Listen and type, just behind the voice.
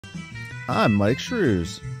I'm Myke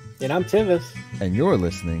Shrews, And I'm Tivis. and you're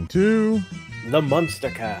listening to The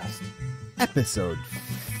Munster Cast. episode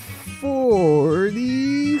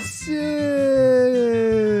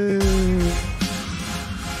 46.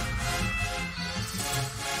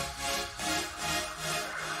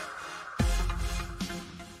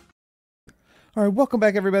 All right, welcome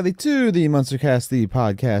back, everybody, to the Munster Cast, the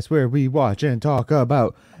podcast where we watch and talk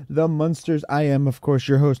about the Munsters. I am, of course,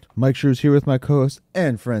 your host, Myke Shrews, here with my co-host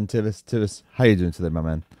and friend, Tivis. Tivis, how you doing today, my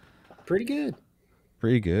man? Pretty good.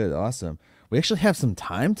 Pretty good, awesome. We actually have some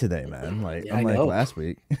time today, man. Unlike last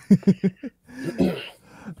week.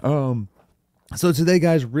 So today,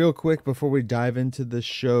 guys, real quick before we dive into the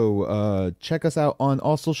show, check us out on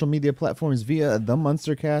all social media platforms via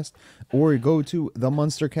TheMunsterCast, or go to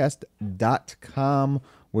TheMunsterCast.com,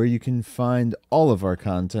 where you can find all of our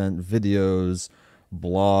content, videos,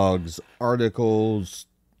 blogs, articles,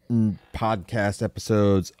 podcast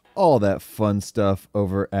episodes, all that fun stuff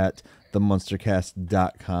over at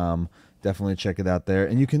TheMunsterCast.com. Definitely check it out there.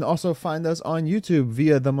 And you can also find us on YouTube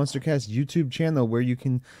via the MunsterCast YouTube channel, where you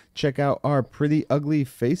can check out our pretty ugly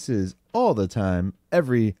faces all the time,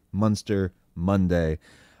 every Munster Monday.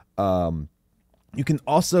 You can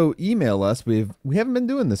also email us. We haven't been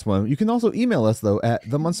doing this one. You can also email us, though, at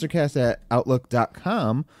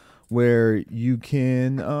themunstercast@outlook.com, where you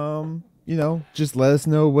can, just let us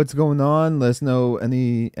know what's going on. Let us know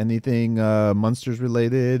anything Munsters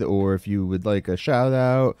related, or if you would like a shout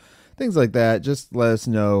out. Things like that, just let us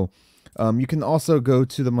know. You can also go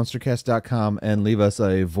to themunstercast.com and leave us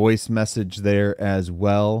a voice message there as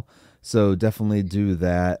well. So definitely do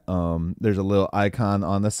that. There's a little icon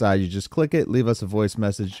on the side. You just click it, leave us a voice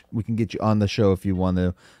message. We can get you on the show if you want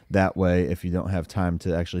to that way, if you don't have time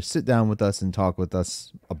to actually sit down with us and talk with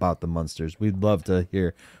us about the Munsters. We'd love to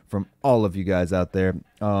hear from all of you guys out there,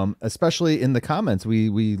 especially in the comments.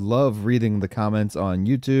 We love reading the comments on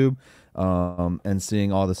YouTube. And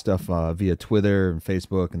seeing all the stuff via Twitter and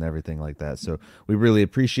Facebook and everything like that. So we really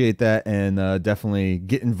appreciate that, and definitely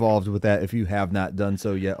get involved with that if you have not done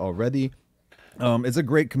so yet already. It's a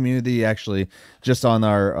great community, actually, just on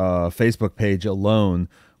our Facebook page alone,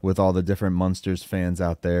 with all the different Munsters fans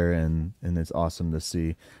out there, and it's awesome to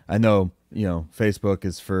see. I know, Facebook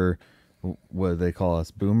is for, what do they call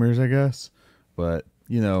us, boomers, I guess, but,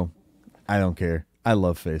 I don't care. I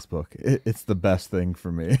love Facebook. It's the best thing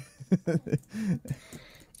for me.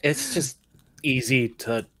 It's just easy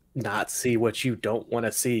to not see what you don't want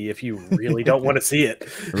to see if you really don't want to see it.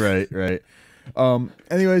 Right.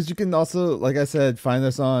 Anyways, you can also, like I said, find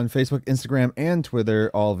us on Facebook, Instagram, and Twitter,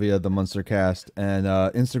 all via the Munster Cast. And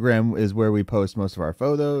Instagram is where we post most of our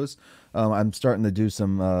photos. I'm starting to do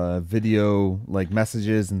some video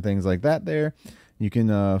messages and things like that there. You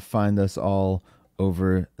can find us all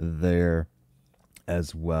over there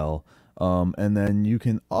as well. And then you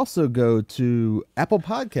can also go to Apple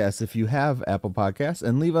Podcasts if you have Apple Podcasts,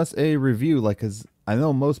 and leave us a review. Because I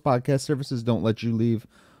know most podcast services don't let you leave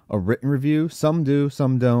a written review. Some do,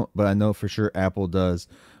 some don't, but I know for sure Apple does.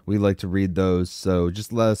 We like to read those, so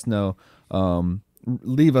just let us know.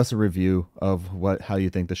 Leave us a review of how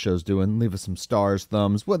you think the show's doing. Leave us some stars,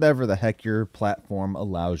 thumbs, whatever the heck your platform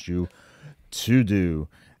allows you to do.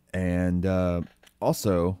 And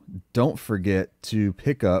also, don't forget to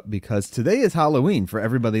pick up, because today is Halloween for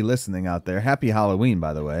everybody listening out there. Happy Halloween,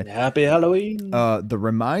 by the way. Happy Halloween. The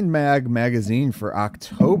Remind Mag magazine for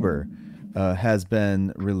October has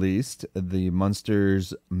been released. The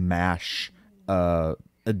Munsters MASH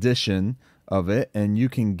edition of it. And you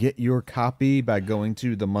can get your copy by going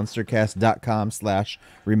to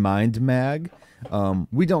themunstercast.com/remindmag.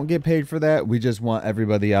 We don't get paid for that. We just want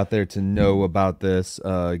everybody out there to know about this.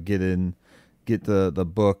 Get the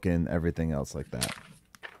book and everything else like that.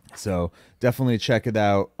 So definitely check it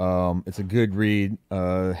out. It's a good read.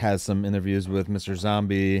 Has some interviews with Mr.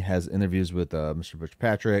 Zombie, has interviews with Mr. Butch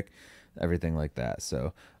Patrick, everything like that.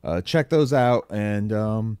 So check those out.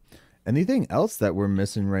 And anything else that we're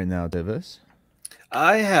missing right now, Tivis?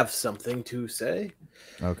 I have something to say.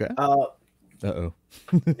 Okay. Uh-oh.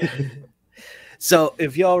 So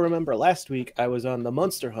if y'all remember last week, I was on the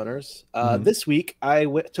Munster Hunters. This week, I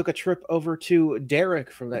took a trip over to Derek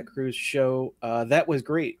from that cruise show. That was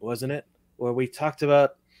great, wasn't it? Where we talked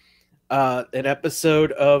about an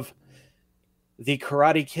episode of the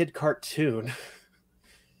Karate Kid cartoon.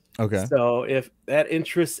 Okay. So if that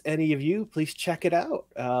interests any of you, please check it out.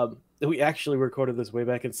 We actually recorded this way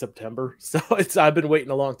back in September, so I've been waiting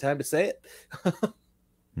a long time to say it.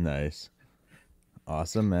 Nice.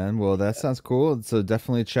 Awesome, man. Well, that sounds cool. So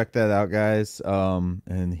definitely check that out, guys.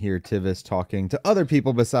 And hear Tivis talking to other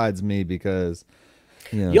people besides me, because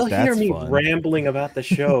You know, You'll hear that's me fun. rambling about the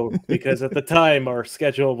show because at the time our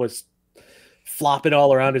schedule was flopping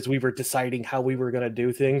all around as we were deciding how we were going to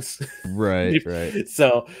do things. Right, right.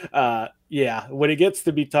 So, yeah, when it gets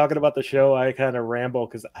to be talking about the show, I kind of ramble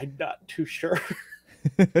because I'm not too sure.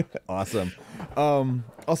 Awesome.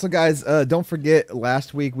 Also, guys, don't forget,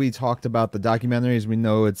 last week we talked about the documentaries. We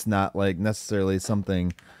know it's not like necessarily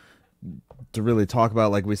something to really talk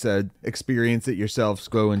about. Like we said, experience it yourselves.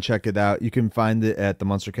 Go and check it out. You can find it at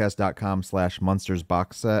themunstercast.com/Munsters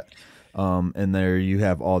box set. And there you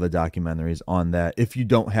have all the documentaries on that if you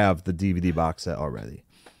don't have the DVD box set already.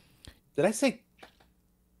 Did I say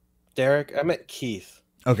Derek? I meant Keith.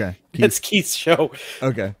 Okay. It's Keith's show.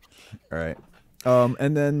 Okay. All right.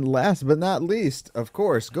 And then last but not least, of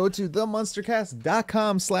course, go to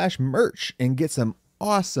themunstercast.com/merch and get some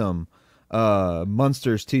awesome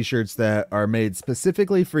Munsters t-shirts that are made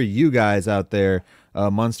specifically for you guys out there,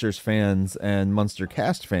 Munsters fans and Munster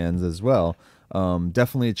Cast fans as well.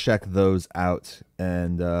 Definitely check those out.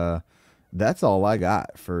 And that's all I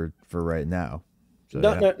got for right now. So,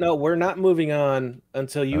 No, we're not moving on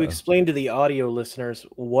until you explain to the audio listeners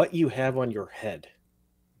what you have on your head.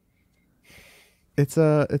 It's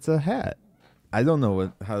a hat. I don't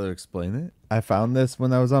know how to explain it. I found this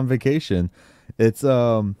when I was on vacation. It's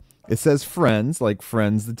it says Friends, like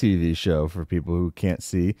Friends the TV show for people who can't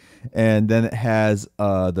see, and then it has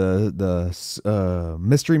the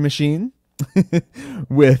Mystery Machine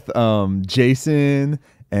with Jason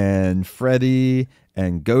and Freddy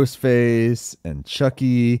and Ghostface and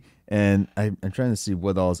Chucky, and I'm trying to see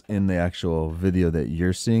what all's in the actual video that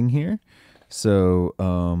you're seeing here. So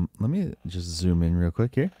let me just zoom in real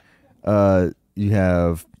quick here. You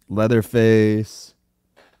have Leatherface,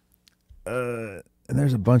 and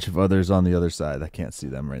there's a bunch of others on the other side. I can't see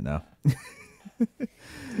them right now.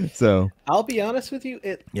 So I'll be honest with you,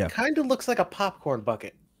 it kind of looks like a popcorn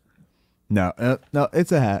bucket. No,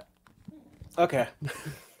 it's a hat. Okay.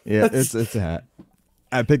 Yeah, it's a hat.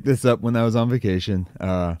 I picked this up when I was on vacation.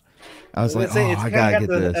 I was like, oh, I gotta get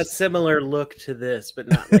this. A similar look to this, but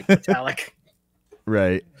not like metallic.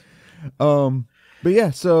 Right. But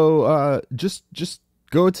yeah, so just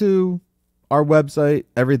go to our website.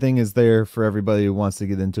 Everything is there for everybody who wants to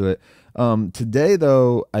get into it. Today,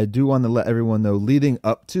 though, I do want to let everyone know, leading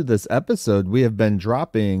up to this episode, we have been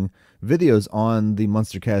dropping videos on the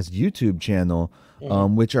MunsterCast YouTube channel,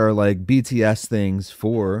 which are like BTS things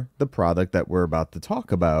for the product that we're about to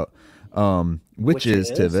talk about, which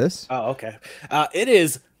is Tivis. Oh, okay. It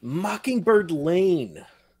is Mockingbird Lane,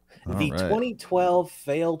 the 2012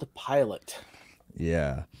 failed pilot.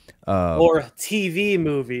 Yeah. Or TV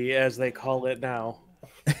movie, as they call it now.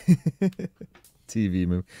 TV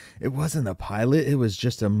movie. It wasn't a pilot. It was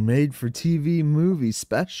just a made-for-TV movie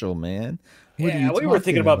special, man. Yeah, we were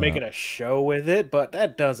thinking about making a show with it, but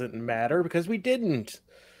that doesn't matter because we didn't.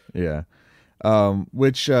 Yeah.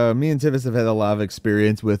 Which me and Tivis have had a lot of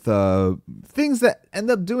experience with things that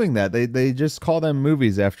end up doing that. They just call them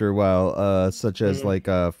movies after a while, such as like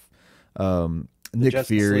Nick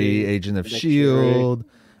Fury, Agent of S.H.I.E.L.D.,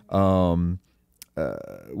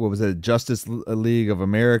 what was it? Justice League of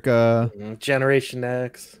America, Generation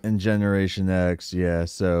X, and Generation X. Yeah,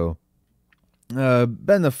 so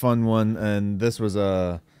been a fun one, and this was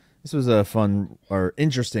a fun or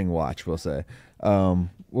interesting watch, we'll say.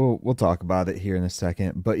 We'll talk about it here in a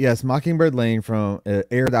second, but yes, Mockingbird Lane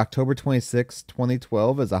aired October 26,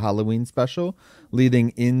 2012 as a Halloween special, leading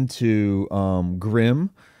into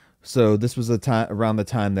Grimm. So this was around the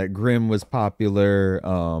time that Grimm was popular.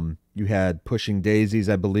 You had Pushing Daisies,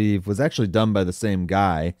 I believe, was actually done by the same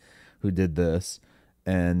guy who did this,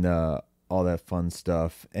 and all that fun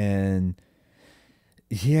stuff. And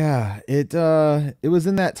yeah, it was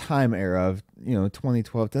in that time era of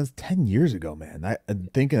 2012. That's 10 years ago, man. I'm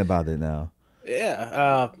thinking about it now.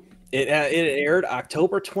 Yeah, it aired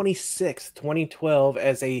October 26th, 2012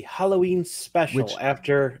 as a Halloween special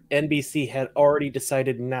after NBC had already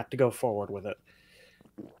decided not to go forward with it.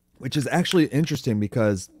 Which is actually interesting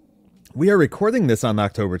because we are recording this on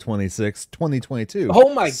October 26th, 2022.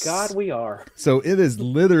 Oh my God, we are. So it is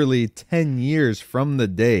literally 10 years from the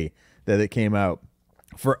day that it came out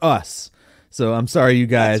for us. So I'm sorry you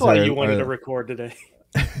guys. That's why you wanted to record today.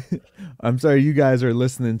 I'm sorry you guys are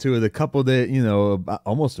listening to it a couple days,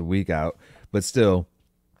 almost a week out, but still,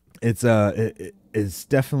 it's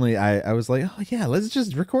definitely. I was like, oh yeah, let's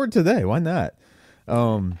just record today. Why not?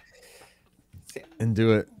 And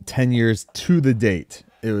do it 10 years to the date.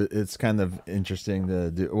 it's kind of interesting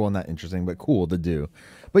to do. Well, not interesting, but cool to do.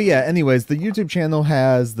 But yeah, anyways, the YouTube channel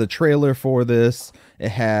has the trailer for this. It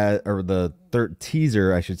had, or the third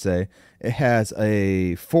teaser, I should say. It has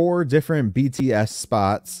 4 different BTS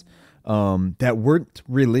spots that weren't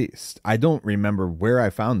released. I don't remember where I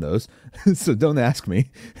found those, so don't ask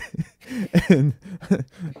me.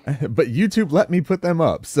 But YouTube let me put them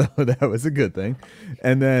up, so that was a good thing.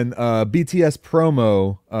 And then BTS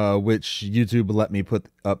promo, which YouTube let me put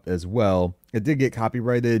up as well. It did get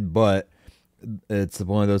copyrighted, but it's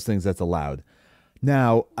one of those things that's allowed.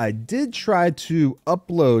 Now, I did try to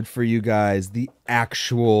upload for you guys the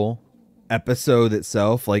actual episode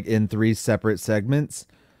itself, like in 3 separate segments.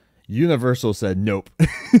 Universal said nope.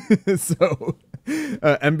 So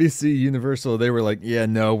NBC Universal, they were like, yeah,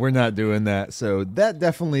 no, we're not doing that. So that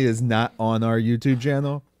definitely is not on our YouTube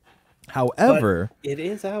channel. However, but it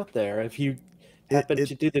is out there if you happen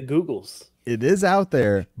to do the Googles. It is out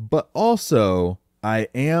there, but also I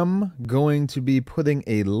am going to be putting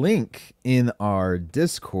a link in our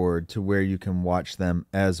Discord to where you can watch them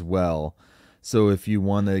as well. So if you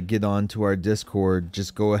want to get onto our Discord,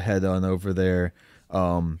 just go ahead on over there.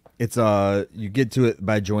 It's you get to it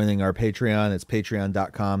by joining our Patreon. It's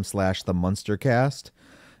patreon.com/TheMunsterCast.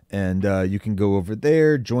 And you can go over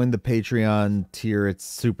there, join the Patreon tier. It's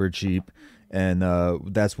super cheap. And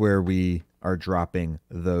that's where we are dropping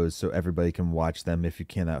those so everybody can watch them if you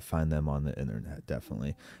cannot find them on the internet,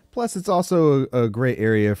 definitely. Plus, it's also a great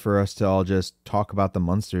area for us to all just talk about the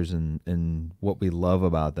Munsters and what we love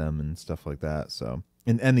about them and stuff like that. So,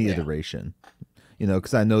 in any iteration. You know,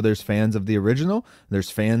 because I know there's fans of the original,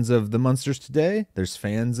 there's fans of the Munsters today, there's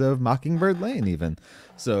fans of Mockingbird Lane even.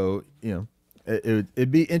 So, you know,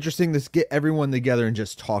 it'd be interesting to get everyone together and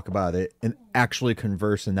just talk about it and actually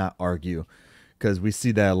converse and not argue, because we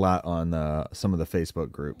see that a lot on some of the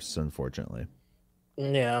Facebook groups, unfortunately.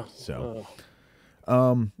 Yeah. So,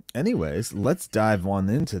 anyways, let's dive on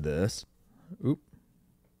into this. Oop.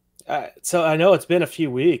 So I know it's been a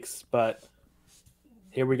few weeks, but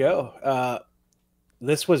here we go.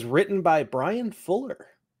 This was written by Brian Fuller,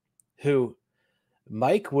 who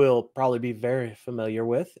Myke will probably be very familiar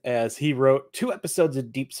with, as he wrote 2 episodes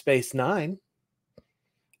of Deep Space Nine,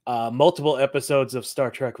 multiple episodes of Star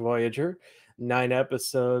Trek Voyager, 9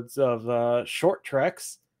 episodes of Short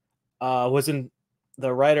Treks, was in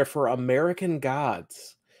the writer for American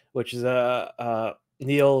Gods, which is a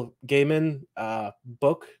Neil Gaiman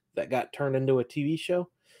book that got turned into a TV show.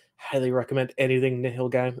 Highly recommend anything Neil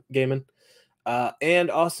Gaiman.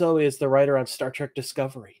 And also is the writer on Star Trek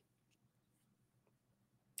Discovery.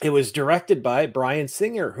 It was directed by Bryan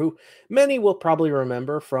Singer, who many will probably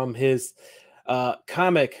remember from his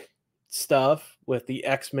comic stuff with the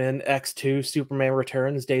X-Men, X2, Superman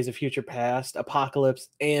Returns, Days of Future Past, Apocalypse,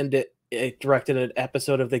 and it directed an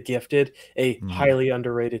episode of The Gifted, a highly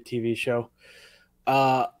underrated TV show.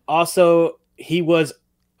 Also, he was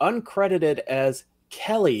uncredited as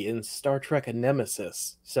Kelly in Star Trek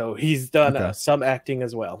Nemesis, so he's done some acting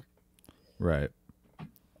as well. Right.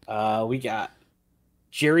 We got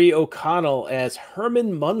Jerry O'Connell as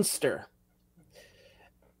Herman Munster.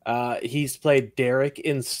 He's played Derek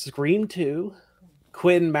in Scream 2.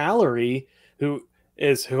 Quinn Mallory, who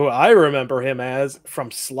I remember him as from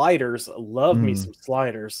Sliders. Love me some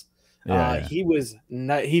Sliders. He voiced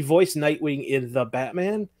Nightwing in The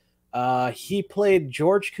Batman. He played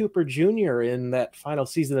George Cooper Jr. in that final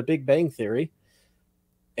season of Big Bang Theory.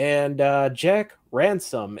 And Jack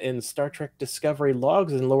Ransom in Star Trek Discovery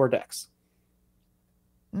Logs and Lower Decks.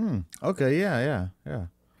 Okay, yeah.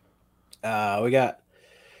 We got,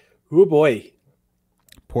 oh boy,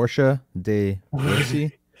 Portia de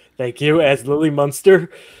Rossi. Thank you, as Lily Munster.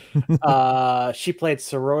 She played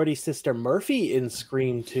sorority sister Murphy in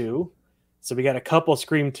Scream 2. So we got a couple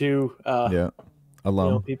Scream 2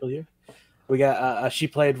 alum people here. We got she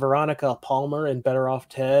played Veronica Palmer in Better Off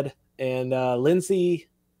Ted, and Lindsay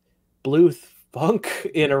Bluth Funk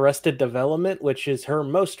in Arrested Development, which is her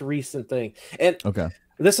most recent thing. And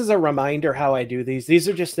this is a reminder how I do these. These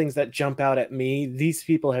are just things that jump out at me. These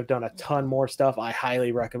people have done a ton more stuff. I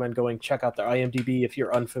highly recommend going check out their IMDb if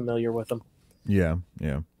you're unfamiliar with them. Yeah.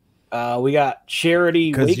 We got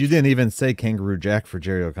Charity, because you didn't even say Kangaroo Jack for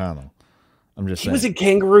Jerry O'Connell. I'm just saying. He was in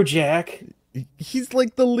Kangaroo Jack. He's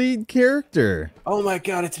like the lead character. Oh my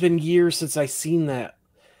god, it's been years since I seen that.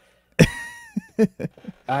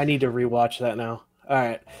 I need to rewatch that now. All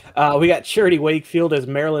right. We got Charity Wakefield as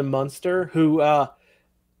Marilyn Munster, who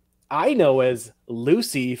I know as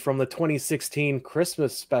Lucy from the 2016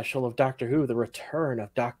 Christmas special of Doctor Who, The Return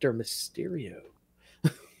of Dr. Mysterio.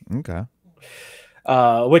 Okay.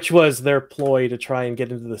 Which was their ploy to try and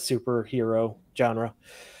get into the superhero genre.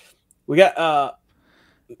 We got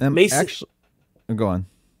Mason. Actually, go on.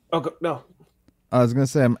 No. I was gonna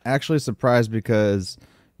say I'm actually surprised because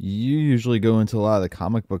you usually go into a lot of the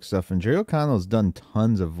comic book stuff, and Jerry O'Connell's done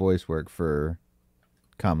tons of voice work for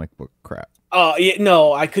comic book crap. Oh, yeah,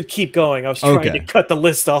 no, I could keep going. I was trying to cut the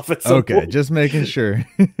list off at some point. Just making sure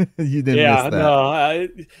you didn't miss that. No,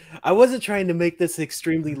 I wasn't trying to make this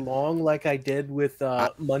extremely long like I did with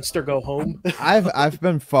Munster Go Home. I've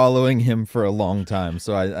been following him for a long time,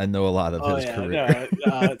 so I know a lot of his career.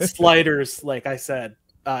 No, Sliders, like I said,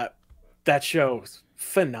 that show's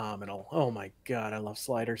phenomenal. Oh my god, I love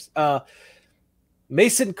Sliders.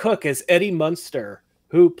 Mason Cook as Eddie Munster,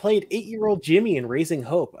 who played 8-year-old Jimmy in Raising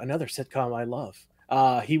Hope, another sitcom I love.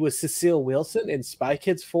 He was Cecile Wilson in Spy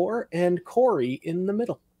Kids 4 and Corey in The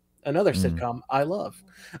Middle, another sitcom I love.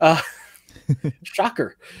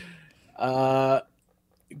 Shocker.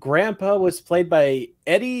 Grandpa was played by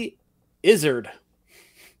Eddie Izzard.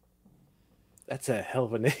 That's a hell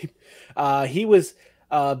of a name. He was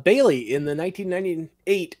Bailey in the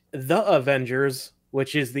 1998 The Avengers,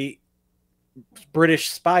 which is the British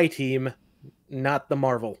spy team, not the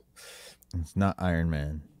Marvel. It's not Iron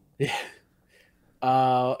Man.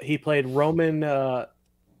 Yeah. He played Roman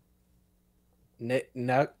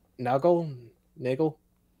Nagel.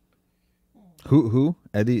 Who?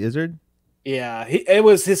 Eddie Izzard? Yeah, it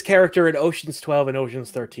was his character in Ocean's 12 and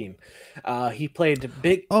Ocean's 13. He played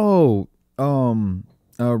big. Roman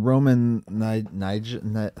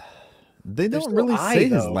Nigel. They don't really say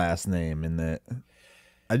his last name in that.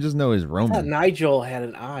 I just know he's Roman. I thought Nigel had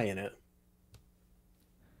an I in it.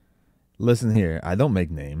 Listen here, I don't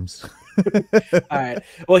make names. All right.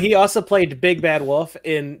 Well, he also played Big Bad Wolf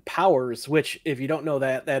in Powers, which, if you don't know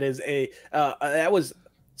that, that is that was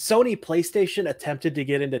Sony PlayStation attempted to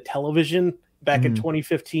get into television back in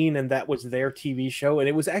 2015, and that was their TV show, and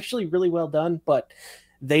it was actually really well done, but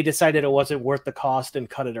they decided it wasn't worth the cost and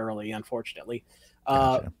cut it early, unfortunately.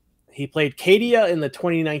 Gotcha. He played Cadia in the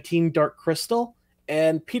 2019 Dark Crystal,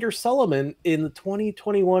 and Peter Solomon in the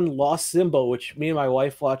 2021 Lost Symbol, which me and my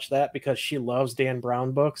wife watched that because she loves Dan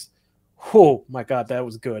Brown books. Oh my god, that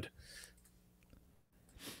was good.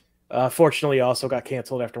 Fortunately, also got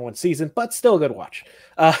canceled after one season, but still a good watch.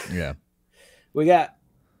 Yeah. We got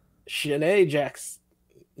Shanae Jackson.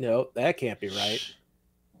 No, that can't be right.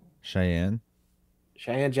 Cheyenne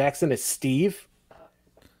Jackson is Steve.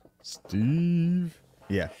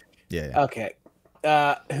 Yeah. Okay.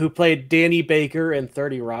 Who played Danny Baker in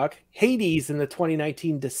 30 Rock, Hades in the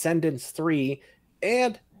 2019 Descendants 3,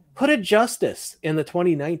 and Hooded Justice in the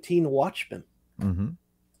 2019 Watchmen.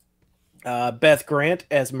 Beth Grant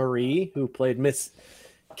as Marie, who played Miss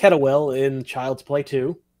Kettlewell in Child's Play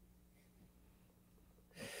 2.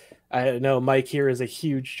 I know Mike here is a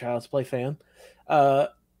huge Child's Play fan.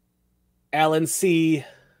 Alan C.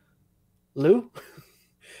 Liu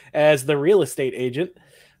as the real estate agent.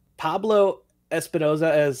 Pablo Espinoza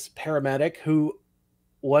as paramedic, who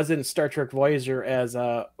was in Star Trek Voyager as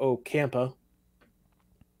Ocampa.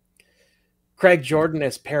 Craig Jordan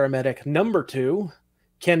as paramedic number 2.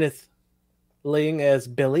 Kenneth Ling as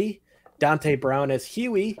Billy. Dante Brown as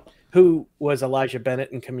Huey, who was Elijah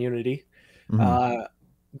Bennett in Community.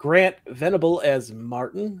 Grant Venable as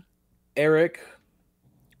Martin. Eric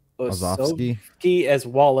Ozovsky as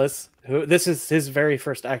Wallace, who this is his very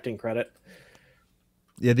first acting credit.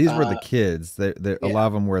 Yeah, these were the kids. A lot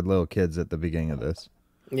of them were little kids at the beginning of this.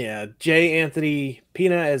 Yeah, J. Anthony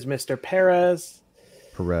Pina as Mr. Perez.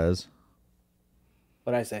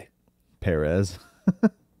 What'd I say? Perez.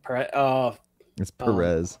 It's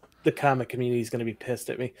Perez. The comic community is going to be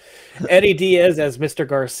pissed at me. Eddie Diaz as Mr.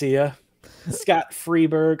 Garcia. Scott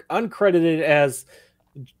Freeberg, uncredited as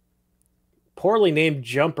poorly named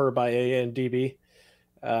Jumper by ANDB.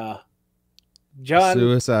 John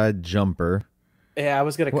Suicide Jumper. Yeah, I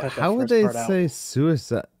was gonna cut that. How would they say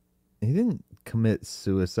suicide? He didn't commit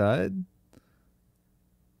suicide.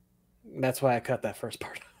 That's why I cut that first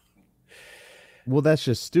part. Well, that's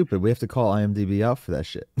just stupid. We have to call IMDb out for that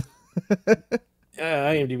shit.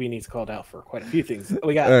 IMDb needs called out for quite a few things.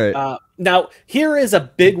 We got now here is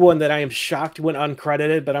a big one that I am shocked went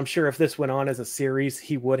uncredited, but I'm sure if this went on as a series,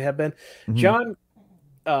 he would have been. John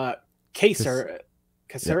Kaser,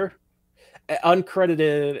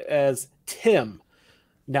 uncredited as Tim.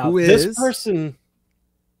 Now this person,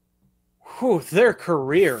 their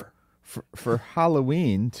career for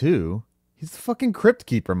Halloween too. He's the fucking Crypt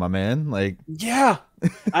Keeper, my man. Like, yeah,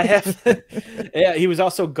 I have. Yeah, he was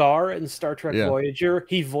also Gar in Star Trek Voyager.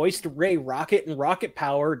 He voiced Ray Rocket in Rocket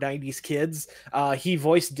Power, 90s Kids. He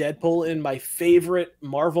voiced Deadpool in my favorite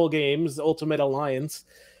Marvel games, Ultimate Alliance.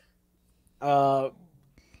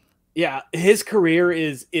 Yeah, his career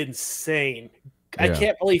is insane. I Yeah.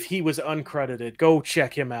 can't believe he was uncredited. Go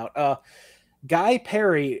check him out. Guy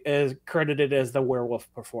Perry is credited as the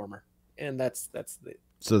werewolf performer, and that's the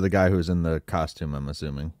So the guy who's in the costume, I'm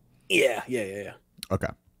assuming. yeah. Okay.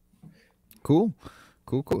 Cool.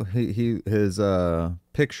 Cool. His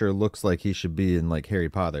picture looks like he should be in like Harry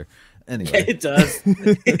Potter. Anyway. Yeah, it does.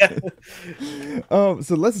 Yeah.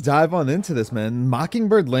 So let's dive on into this, man.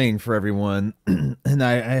 Mockingbird Lane for everyone. And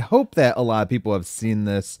I hope that a lot of people have seen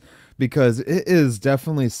this because it is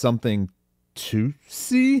definitely something to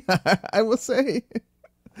see, I will say.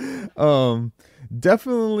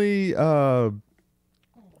 Definitely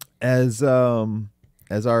as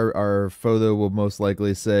our photo will most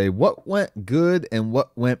likely say, what went good and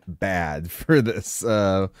what went bad for this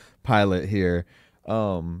pilot here.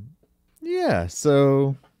 Yeah,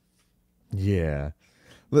 so yeah.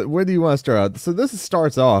 Where do you want to start out? So this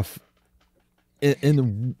starts off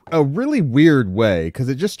in a really weird way because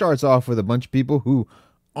it just starts off with a bunch of people who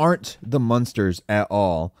aren't the Munsters at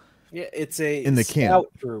all. Yeah, it's a in the scout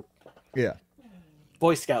camp. troop, Yeah.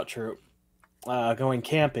 Boy Scout troop, going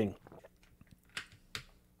camping.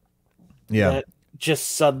 Yeah. That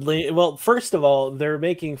just suddenly, well, first of all, they're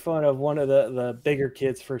making fun of one of the bigger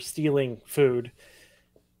kids for stealing food.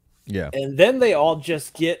 Yeah. And then they all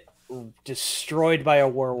just get destroyed by a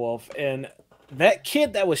werewolf. And that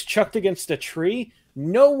kid that was chucked against a tree,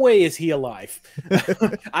 no way is he alive.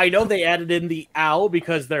 I know they added in the owl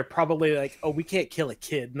because they're probably like, oh, we can't kill a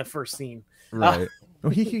kid in the first scene. Right.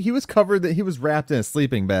 Well, he was covered, that he was wrapped in a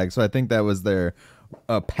sleeping bag, so I think that was their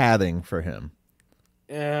padding for him.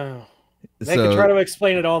 Yeah. They can try to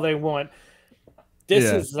explain it all they want. This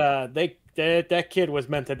is that kid was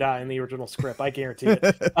meant to die in the original script. I guarantee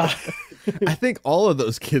it. I think all of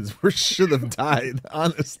those kids should have died,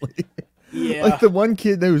 honestly. Yeah. Like the one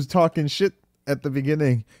kid that was talking shit at the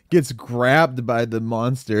beginning gets grabbed by the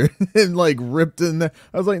monster and like ripped in there.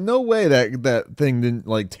 I was like, no way that thing didn't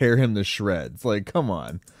like tear him to shreds. Like, come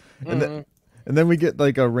on. And then we get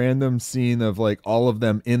like a random scene of like all of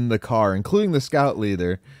them in the car, including the scout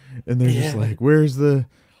leader, and they're just like, where's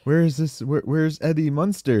Eddie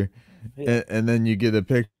Munster? Yeah. And then you get a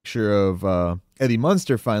picture of Eddie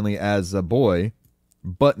Munster finally as a boy,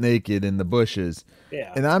 butt naked in the bushes.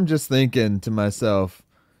 Yeah. And I'm just thinking to myself,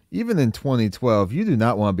 even in 2012, you do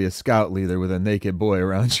not want to be a scout leader with a naked boy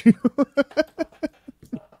around you.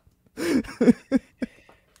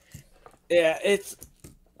 Yeah,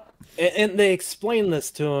 and they explain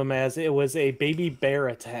this to him as it was a baby bear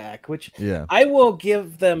attack, which I will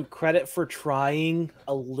give them credit for trying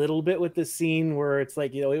a little bit with the scene where it's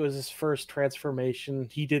like, it was his first transformation.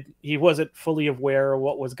 He wasn't fully aware of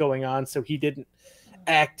what was going on, so he didn't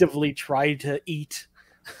actively try to eat.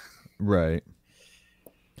 Right.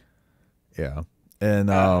 Yeah. And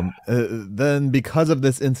then because of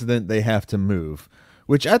this incident, they have to move,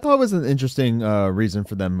 which I thought was an interesting reason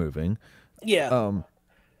for them moving. Yeah.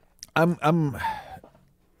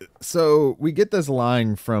 So we get this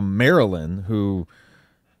line from Marilyn, who,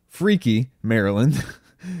 freaky Marilyn,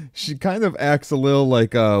 she kind of acts a little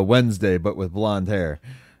like Wednesday, but with blonde hair.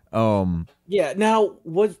 Yeah. Now,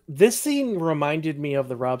 this scene reminded me of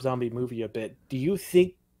the Rob Zombie movie a bit. Do you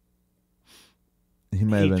think he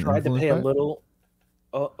tried to pay a little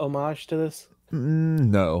homage to this?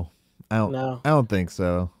 No, I don't think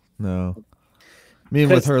so. No. I mean,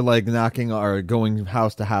 with her like knocking or going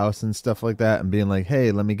house to house and stuff like that, and being like,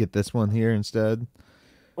 "Hey, let me get this one here instead."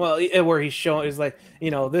 Well, where he's like,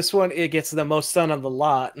 this one, it gets the most sun on the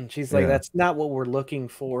lot, and she's like, "That's not what we're looking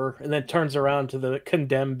for," and then turns around to the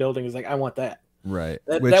condemned building, is like, "I want that." Right.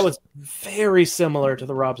 That was very similar to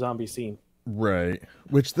the Rob Zombie scene. Right.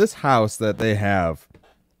 Which this house that they have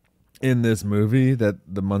in this movie that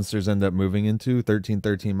the Munsters end up moving into,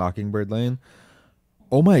 1313 Mockingbird Lane.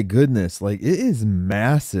 Oh my goodness, like it is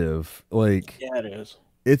massive. Like, yeah, it is.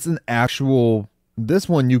 It's an actual, this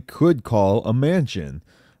one you could call a mansion.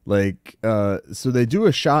 Like, so they do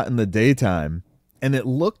a shot in the daytime and it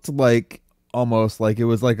looked like almost like it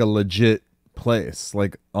was like a legit place,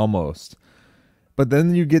 like almost. But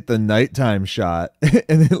then you get the nighttime shot and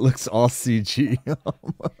it looks all CG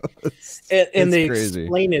almost. And they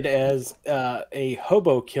explain it as a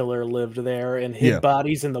hobo killer lived there and hid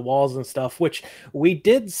bodies in the walls and stuff, which we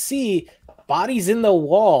did see bodies in the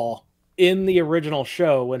wall in the original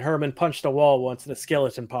show when Herman punched a wall once and a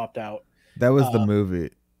skeleton popped out. That was the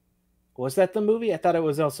movie. Was that the movie? I thought it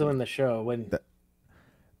was also in the show.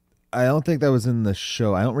 I don't think that was in the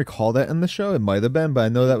show. I don't recall that in the show. It might have been, but I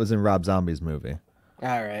know that was in Rob Zombie's movie.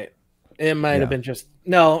 All right. It might have been just...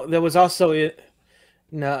 No, there was also...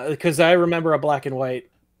 No, because I remember a black and white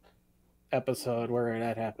episode where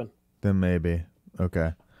that happened. Then maybe.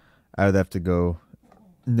 Okay. I would have to go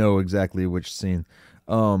know exactly which scene.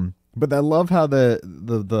 But I love how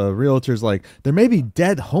the realtor's like, there may be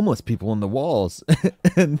dead homeless people in the walls.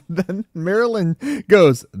 And then Marilyn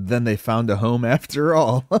goes, then they found a home after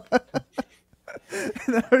all.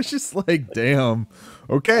 And I was just like, damn.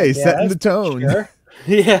 Okay, setting the tone. Sure.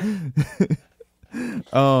 Yeah.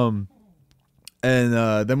 And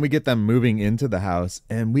then we get them moving into the house,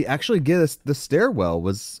 and we actually get the stairwell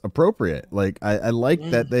was appropriate. Like I like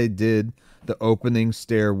that they did the opening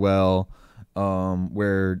stairwell,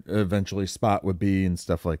 where eventually Spot would be and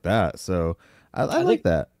stuff like that. So I like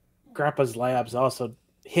that. Grandpa's lab's also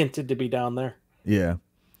hinted to be down there. Yeah.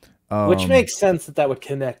 Which makes sense that would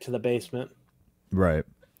connect to the basement. Right.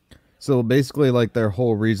 So basically, like, their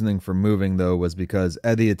whole reasoning for moving, though, was because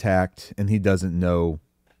Eddie attacked, and he doesn't know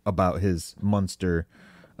about his Munster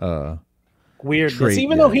weirdness.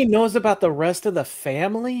 Even though he knows about the rest of the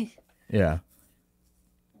family? Yeah.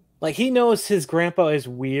 Like, he knows his grandpa is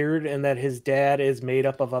weird and that his dad is made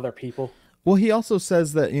up of other people. Well, he also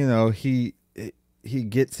says that, you know, he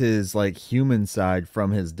gets his, like, human side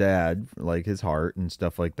from his dad, like his heart and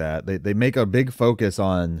stuff like that. They make a big focus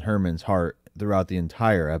on Herman's heart throughout the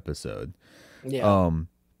entire episode. Yeah.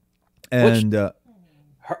 And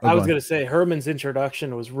I was going to say Herman's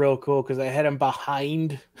introduction was real cool because I had him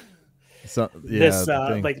behind this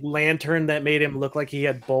like lantern that made him look like he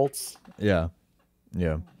had bolts. Yeah.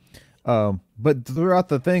 Yeah. But throughout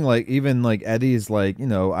the thing, like, even like Eddie's like, you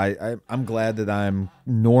know, I'm glad that I'm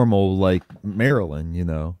normal like Marilyn, you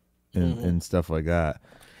know, and stuff like that.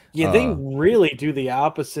 Yeah, they really do the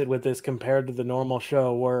opposite with this compared to the normal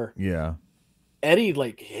show where Eddie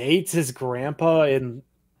like hates his grandpa and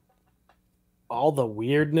all the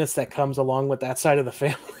weirdness that comes along with that side of the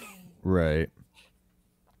family. Right.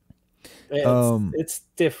 It's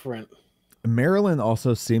different. Marilyn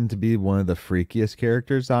also seemed to be one of the freakiest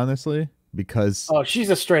characters, honestly, because she's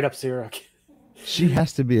a straight up serial killer. She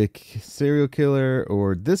has to be a serial killer,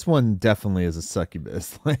 or this one definitely is a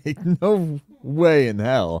succubus. Like, no way in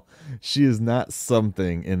hell she is not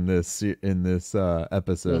something in this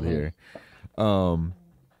episode here. Well,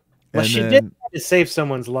 she did to save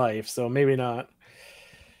someone's life, so maybe not.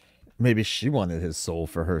 Maybe she wanted his soul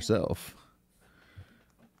for herself.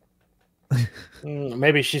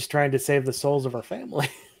 Maybe she's trying to save the souls of her family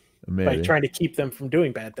by trying to keep them from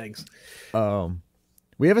doing bad things.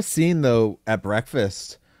 We have a scene though at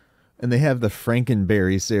breakfast, and they have the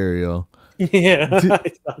Frankenberry cereal. Yeah,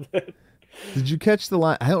 I saw that. Did you catch the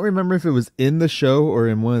line? I don't remember if it was in the show or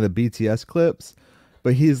in one of the BTS clips,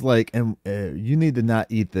 but he's like, "And you need to not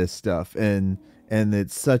eat this stuff," and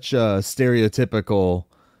it's such a stereotypical,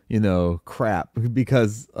 you know, crap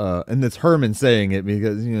because and it's Herman saying it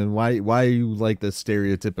because, you know, why are you like this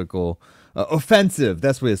stereotypical offensive,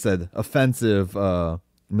 that's what it said, offensive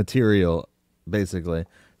material, basically.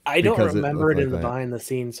 I don't remember it in the behind the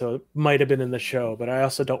scenes, so it might have been in the show, but I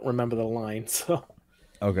also don't remember the line. So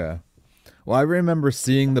okay, well, I remember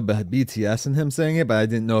seeing the BTS and him saying it, but I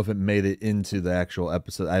didn't know if it made it into the actual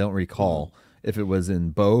episode. I don't recall if it was in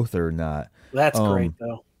both or not. That's great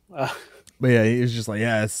though. But yeah, he was just like,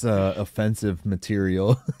 yeah, it's offensive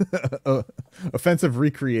material, offensive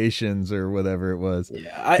recreations or whatever it was.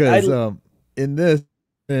 Yeah, because in this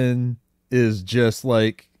is just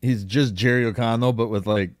like he's just Jerry O'Connell, but with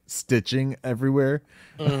like stitching everywhere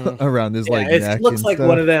around his like neck. It looks like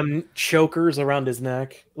one of them chokers around his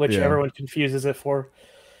neck, which everyone confuses it for.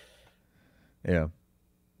 Yeah,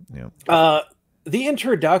 yeah. The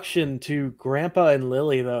introduction to Grandpa and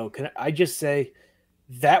Lily, though, can I just say?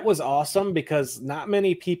 That was awesome because not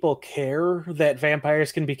many people care that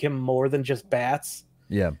vampires can become more than just bats.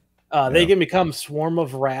 Yeah. They can become swarm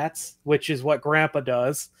of rats, which is what Grandpa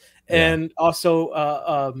does. And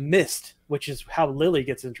also mist, which is how Lily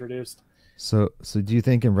gets introduced. So do you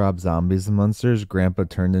think in Rob Zombie's The Munsters, Grandpa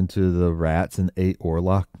turned into the rats and ate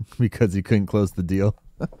Orlok because he couldn't close the deal?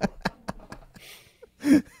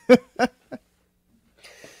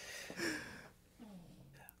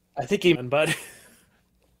 I think he, but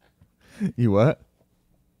you what?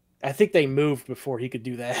 I think they moved before he could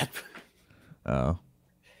do that. Oh.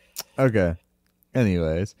 Okay.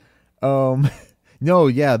 Anyways. No,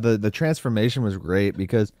 yeah, the transformation was great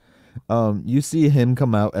because you see him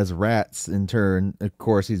come out as rats in turn. Of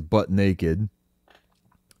course, he's butt naked.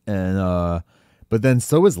 And but then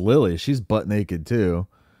so is Lily. She's butt naked too.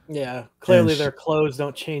 Yeah. Clearly their clothes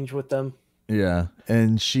don't change with them. Yeah,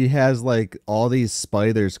 and she has like all these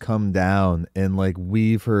spiders come down and like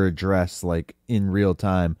weave her dress like in real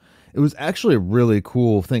time. It was actually a really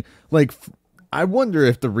cool thing. Like, I wonder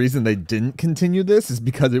if the reason they didn't continue this is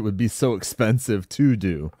because it would be so expensive to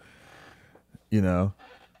do. you know.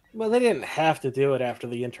 Well, they didn't have to do it after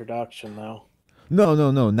the introduction, though.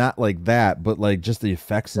 No, not like that, but like just the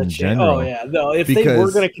effects in Oh general. yeah, no. If they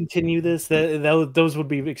were going Because to continue this, those would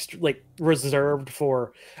be like reserved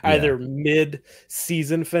for yeah, either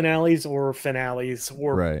mid-season finales or finales,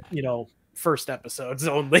 or right. first episodes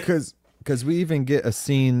only. Because we even get a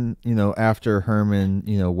scene, after Herman,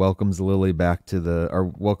 welcomes Lily back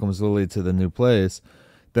to welcomes Lily to the new place,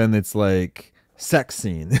 then it's like sex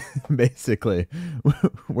scene, basically,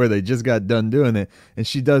 where they just got done doing it, and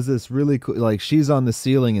she does this really cool, like she's on the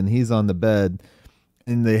ceiling and he's on the bed,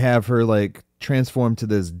 and they have her like transform to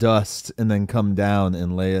this dust and then come down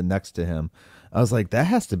and lay it next to him. I was like, that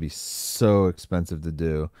has to be so expensive to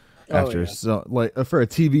do. After so like for a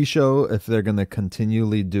TV show, if they're gonna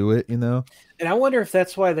continually do it, And I wonder if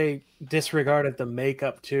that's why they disregarded the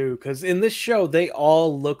makeup too, because in this show they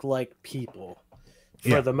all look like people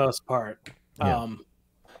for the most part. Yeah.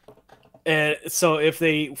 And so if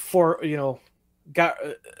they got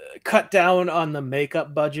cut down on the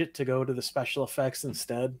makeup budget to go to the special effects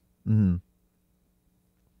instead. Mm-hmm.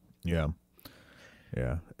 Yeah.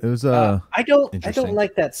 It was I don't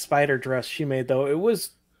like that spider dress she made though. It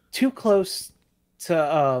was too close to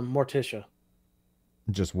Morticia.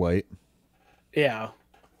 Just white. Yeah.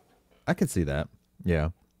 I could see that. Yeah.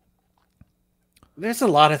 There's a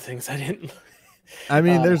lot of things I didn't. I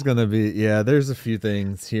mean, there's gonna be there's a few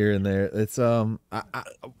things here and there. It's I'll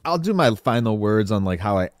do my final words on like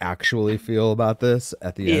how I actually feel about this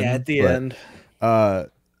at the end. Yeah, at the end.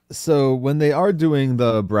 So when they are doing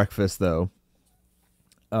the breakfast though,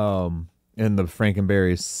 and the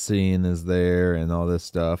Frankenberry scene is there and all this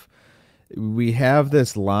stuff, we have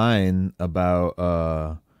this line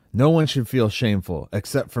about no one should feel shameful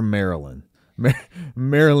except for Marilyn.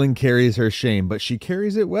 Marilyn carries her shame, but she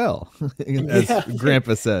carries it well, as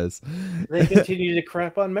Grandpa says. They continue to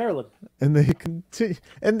crap on Marilyn, and they continue,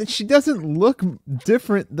 and she doesn't look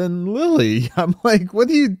different than Lily. I'm like,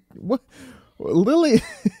 what? Lily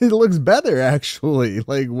looks better, actually.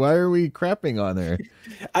 Like, why are we crapping on her?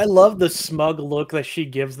 I love the smug look that she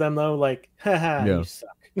gives them, though. Like, haha, you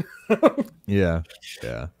suck. Yeah.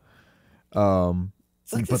 It's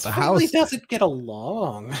like, but the house doesn't get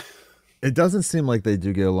along. It doesn't seem like they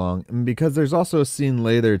do get along, because there's also a scene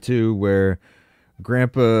later too where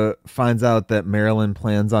Grandpa finds out that Marilyn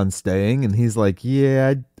plans on staying, and he's like,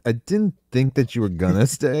 "Yeah, I didn't think that you were gonna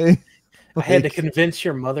stay. I had to convince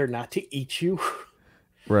your mother not to eat you."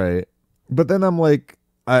 Right, but then I'm like,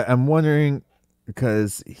 I'm wondering,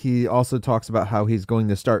 because he also talks about how he's going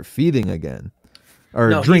to start feeding again, or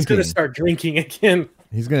drinking. He's going to start drinking again.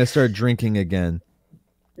 He's going to start drinking again.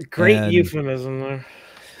 Great euphemism there.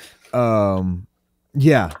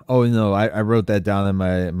 Yeah. Oh no, I wrote that down in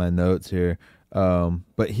my notes here.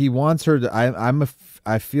 But he wants her to.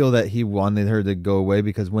 I feel that he wanted her to go away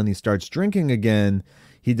because when he starts drinking again,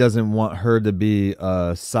 he doesn't want her to be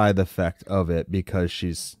a side effect of it because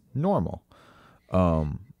she's normal.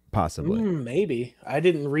 Possibly. Maybe I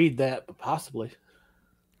didn't read that, but possibly.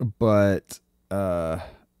 But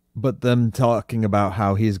them talking about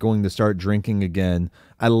how he's going to start drinking again.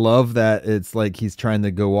 I love that it's like he's trying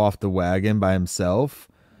to go off the wagon by himself,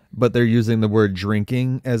 but they're using the word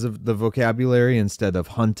drinking as of the vocabulary instead of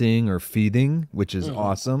hunting or feeding, which is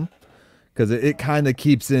awesome, because it kind of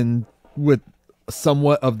keeps in with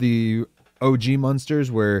somewhat of the OG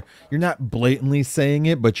Munsters where you're not blatantly saying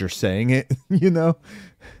it, but you're saying it,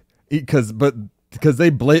 because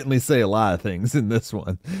they blatantly say a lot of things in this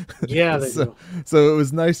one. Yeah, they do. So it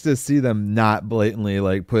was nice to see them not blatantly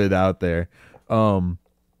like put it out there.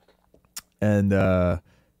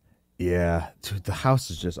 Yeah, dude, the house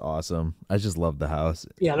is just awesome. I just love the house.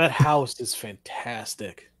 Yeah, that house is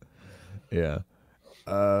fantastic. Yeah.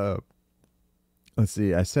 Let's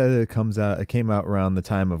see. I said it came out around the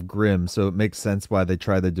time of Grimm, so it makes sense why they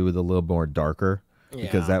tried to do it a little more darker,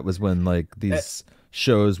 because that was when like these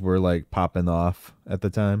shows were like popping off at the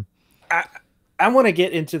time. I want to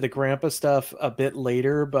get into the Grandpa stuff a bit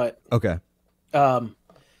later, but okay.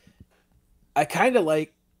 I kind of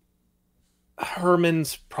like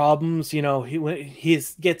Herman's problems. He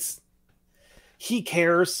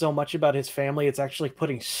cares so much about his family, it's actually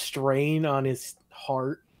putting strain on his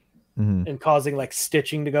heart and causing like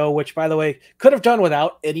stitching to go, which, by the way, could have done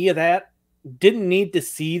without any of that. Didn't need to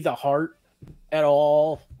see the heart at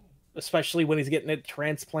all, especially when he's getting it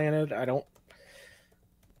transplanted. I don't.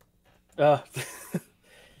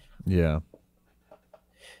 Yeah.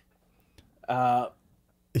 At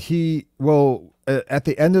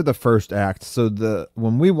the end of the first act, so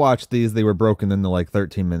when we watched these, they were broken into like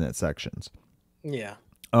 13-minute sections. Yeah.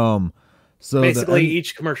 So basically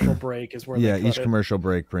each commercial break is where they cut each it. commercial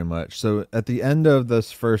break pretty much. So at the end of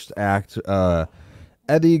this first act,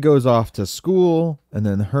 Eddie goes off to school, and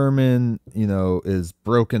then Herman, is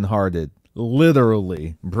brokenhearted,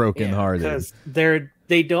 literally brokenhearted. Because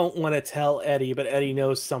they don't want to tell Eddie, but Eddie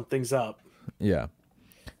knows something's up. Yeah.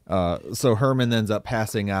 So Herman ends up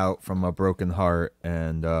passing out from a broken heart,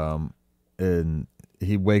 and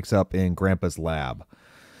he wakes up in Grandpa's lab,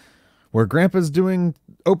 where Grandpa's doing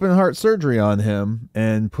open heart surgery on him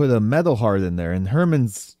and put a metal heart in there. And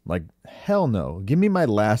Herman's like, hell no, give me my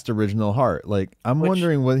last original heart. Like, I'm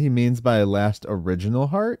wondering what he means by last original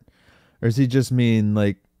heart. Or does he just mean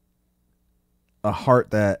like a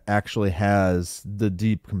heart that actually has the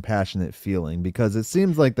deep, compassionate feeling? Because it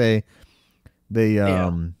seems like they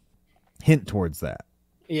hint towards that.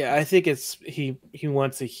 Yeah, I think it's he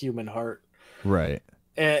wants a human heart. Right.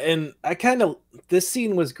 And I this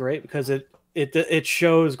scene was great because it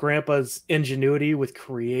shows Grandpa's ingenuity with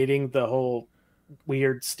creating the whole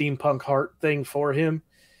weird steampunk heart thing for him.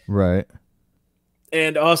 Right.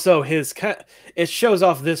 And also it shows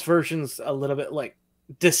off this version's a little bit like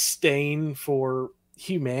disdain for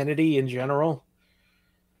humanity in general.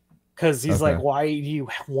 Because he's like, why do you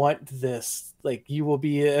want this? Like, you will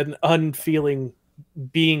be an unfeeling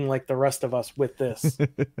being like the rest of us with this.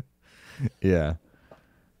 Yeah.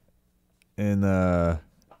 And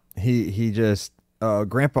he just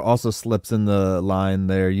Grandpa also slips in the line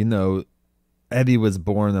there, Eddie was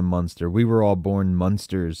born a Munster. We were all born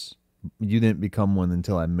Munsters. You didn't become one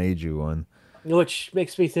until I made you one. Which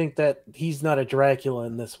makes me think that he's not a Dracula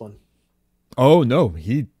in this one. Oh no,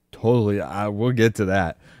 he totally. We'll get to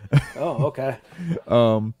that. Oh, okay.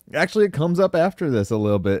 Actually, it comes up after this a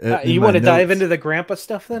little bit. You want to dive into the Grandpa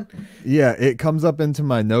stuff then? Yeah, it comes up into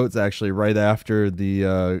my notes actually right after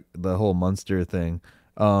the whole Munster thing.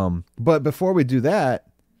 But before we do that,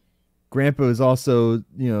 Grandpa is also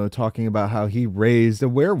talking about how he raised a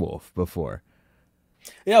werewolf before.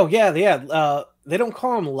 Oh yeah. They don't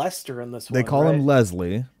call him Lester in this one. They call him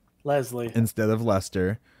Leslie. Leslie instead of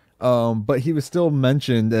Lester. But he was still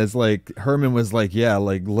mentioned as like Herman was like, yeah,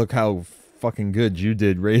 like look how fucking good you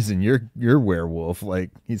did raising your werewolf. Like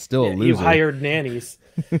he's still a loser. You hired nannies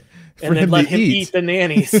and then let him eat the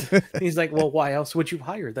nannies. He's like, well, why else would you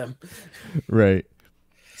hire them? Right.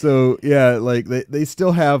 So yeah, like they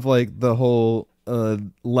still have like the whole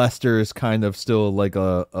Lester is kind of still like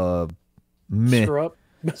a meh.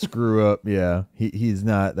 Screw up. Yeah, he's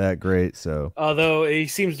not that great. So although he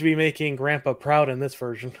seems to be making Grandpa proud in this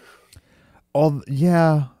version.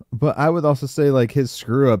 Yeah, but I would also say like his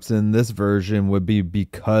screw ups in this version would be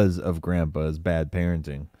because of Grandpa's bad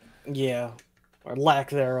parenting. Yeah, or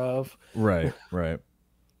lack thereof. Right.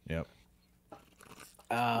 Yep.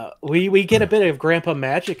 We get a bit of Grandpa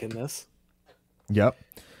magic in this. Yep.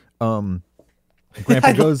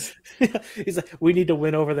 Grandpa goes. He's like, we need to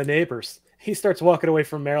win over the neighbors. He starts walking away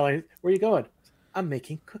from Marilyn. Where are you going? I'm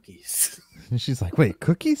making cookies. And she's like, wait,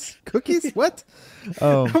 cookies? Cookies? What?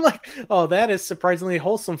 I'm like, oh, that is surprisingly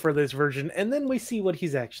wholesome for this version. And then we see what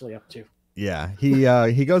he's actually up to. Yeah,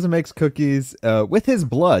 he goes and makes cookies with his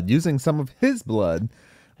blood, using some of his blood.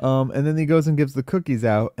 And then he goes and gives the cookies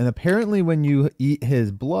out. And apparently when you eat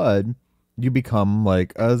his blood, you become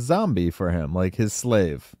like a zombie for him, like his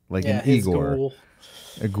slave, like an Igor. Ghoul.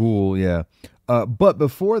 A ghoul, yeah. But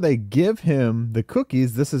before they give him the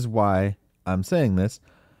cookies, this is why I'm saying this.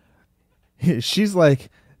 She's like,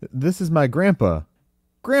 this is my grandpa.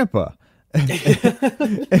 And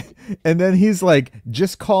then he's like,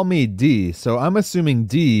 just call me D. So I'm assuming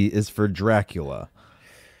D is for Dracula.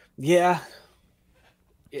 Yeah.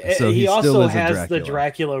 So he also has the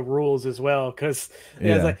Dracula rules as well. Because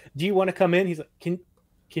it's like, do you want to come in? He's like, can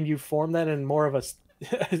you form that in more of a...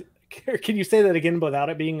 Can you say that again without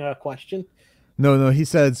it being a question? No, he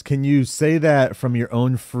says, can you say that from your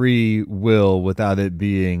own free will without it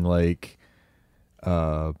being like,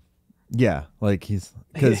 yeah, like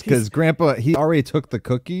because Grandpa, he already took the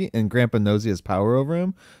cookie and Grandpa knows he has power over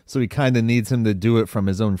him. So he kind of needs him to do it from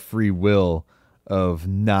his own free will of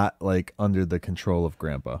not like under the control of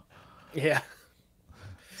Grandpa. Yeah.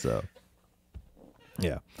 So,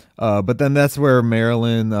 yeah. But then that's where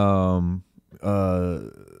Marilyn,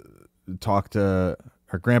 talked to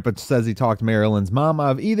her grandpa. Says he talked Marilyn's mom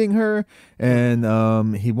out of eating her,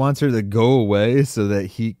 and he wants her to go away so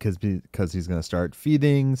that because he's gonna start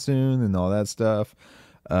feeding soon and all that stuff.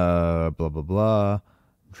 Blah blah blah.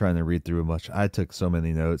 I'm trying to read through much. I took so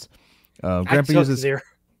many notes. Grandpa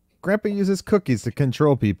uses cookies to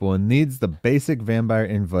control people and needs the basic vampire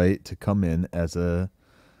invite to come in as I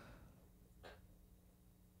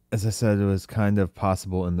said, it was kind of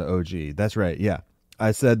possible in the OG. That's right. Yeah.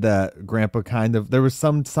 I said that Grandpa there was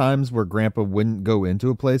some times where Grandpa wouldn't go into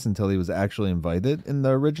a place until he was actually invited in the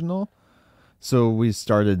original. So we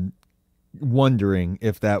started wondering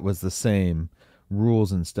if that was the same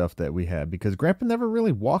rules and stuff that we had, because Grandpa never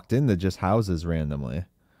really walked into just houses randomly.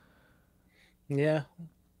 Yeah.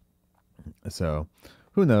 So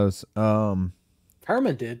who knows?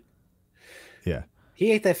 Herman did. Yeah.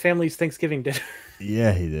 He ate that family's Thanksgiving dinner.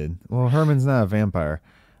 Yeah, he did. Well, Herman's not a vampire.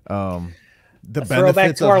 The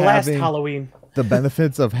throwback to our last Halloween. The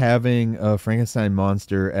benefits of having a Frankenstein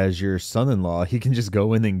monster as your son-in-law, he can just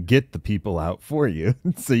go in and get the people out for you,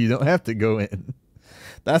 so you don't have to go in.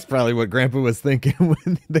 That's probably what Grandpa was thinking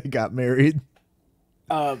when they got married.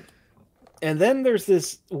 And then there's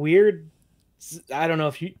this weird, I don't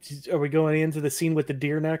know if are we going into the scene with the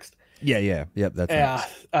deer next? Yep,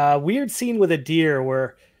 that's weird scene with a deer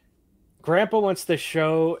where Grandpa wants to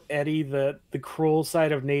show Eddie the cruel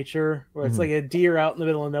side of nature, where it's like a deer out in the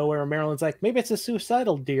middle of nowhere, and Marilyn's like, maybe it's a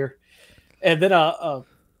suicidal deer, and then a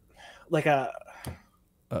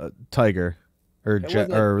tiger, or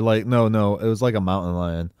no, it was like a mountain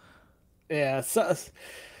lion. Yeah,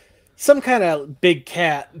 some kind of big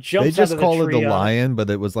cat jumps. They just out of the call tree it the lion,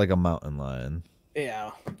 but it was like a mountain lion.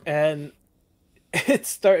 Yeah, and it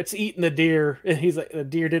starts eating the deer, and he's like, the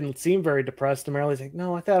deer didn't seem very depressed. And Marilyn's like,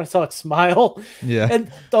 no, I thought I saw it smile. Yeah.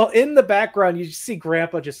 And in the background, you just see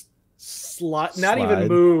Grandpa just slide, not even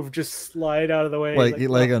move, just slide out of the way. Like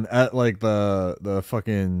the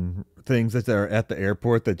fucking things that are at the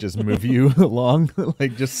airport that just move you along,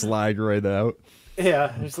 like just slide right out.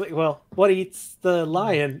 Yeah, it's like, well, what eats the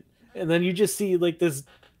lion? And then you just see like this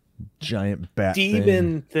giant bat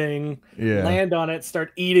demon thing land on it,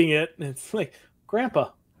 start eating it, and it's like, Grandpa.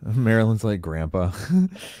 Marilyn's like, Grandpa.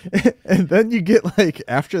 And then you get like,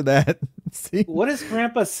 after that scene, what does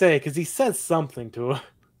Grandpa say? Because he says something to her.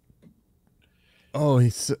 Oh,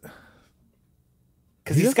 because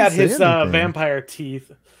he's got his vampire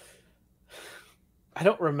teeth. I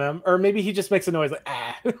don't remember, or maybe he just makes a noise like,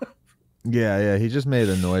 ah. Yeah, he just made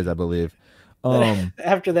a noise, I believe.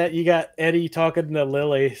 After that, you got Eddie talking to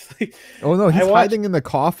Lily. Oh no, he's hiding in the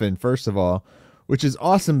coffin, first of all, which is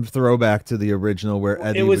awesome throwback to the original where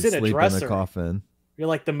Eddie would sleep in the coffin. You're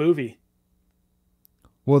like the movie.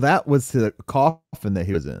 Well, that was the coffin that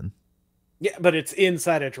he was in. Yeah, but it's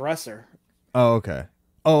inside a dresser. Oh, okay.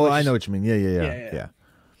 Oh, I know what you mean. Yeah.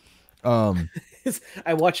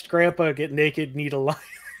 I watched Grandpa get naked and eat a lion.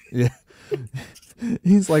 Yeah.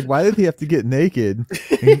 He's like, why did he have to get naked?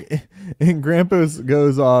 And Grandpa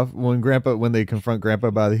goes off when they confront Grandpa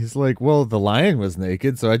about it. He's like, well, the lion was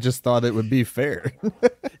naked, so I just thought it would be fair.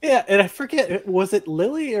 Yeah, and I forget, was it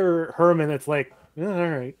Lily or Herman? It's like, all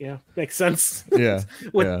right, yeah, makes sense. Yeah,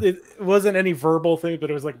 It wasn't any verbal thing,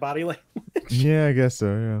 but it was like body language. Yeah, I guess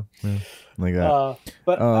so. Yeah. Like that.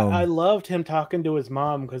 But I loved him talking to his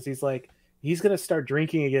mom, because he's like, he's gonna start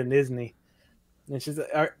drinking again, isn't he? And she's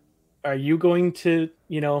like, are you going to,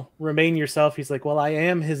 remain yourself? He's like, well, I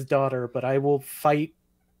am his daughter, but I will fight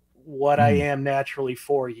what I am naturally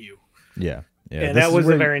for you. Yeah. And that was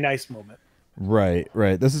a very nice moment. Right.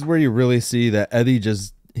 This is where you really see that Eddie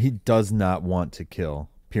he does not want to kill,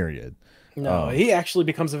 period. No, he actually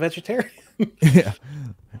becomes a vegetarian. Yeah.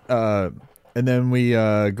 And then we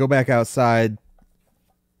go back outside.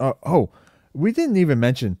 We didn't even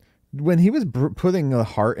mention when he was putting a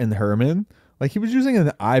heart in Herman. Like, he was using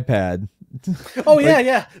an iPad. Oh,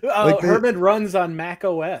 yeah. Herman runs on Mac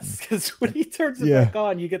OS, because when he turns it back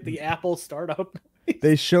on, you get the Apple startup.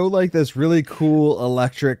 They show like this really cool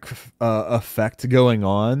electric effect going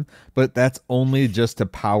on, but that's only just to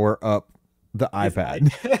power up the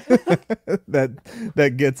iPad.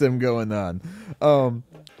 that gets him going on.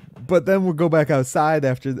 But then we'll go back outside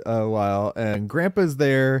after a while, and Grandpa's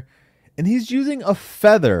there, and he's using a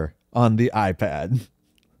feather on the iPad.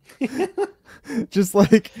 Just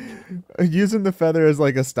like using the feather as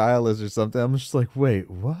like a stylus or something. I'm just like, wait,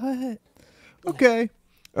 what? Okay.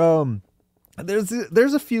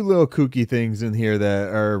 There's a few little kooky things in here that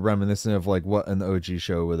are reminiscent of like what an OG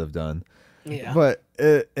show would have done. Yeah. But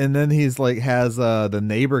and then he's like has the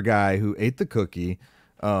neighbor guy who ate the cookie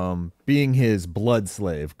being his blood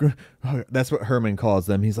slave. That's what Herman calls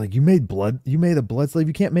them. He's like, you made a blood slave.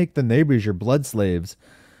 You can't make the neighbors your blood slaves.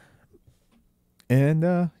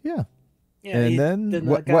 And yeah. And then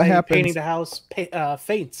what happens? Painting the house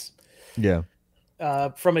faints. Yeah.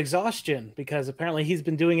 From exhaustion, because apparently he's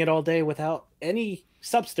been doing it all day without any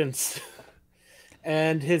substance.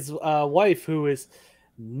 And his wife, who is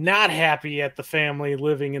not happy at the family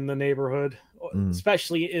living in the neighborhood,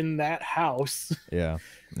 especially in that house. Yeah.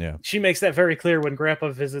 She makes that very clear when Grandpa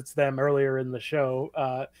visits them earlier in the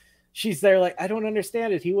show. she's there like, I don't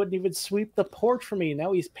understand it. He wouldn't even sweep the porch for me.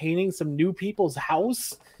 Now he's painting some new people's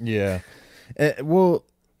house. Yeah. Well,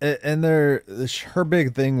 and her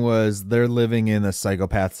big thing was they're living in a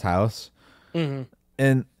psychopath's house. Mm-hmm.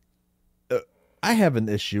 And I have an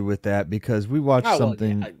issue with that because we watched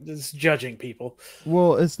something. Well, yeah, it's judging people.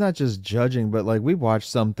 Well, it's not just judging, but like we watched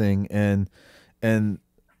something and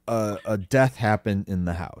a death happened in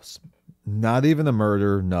the house. Not even a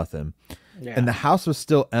murder, nothing. Yeah. And the house was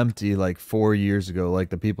still empty like 4 years ago. Like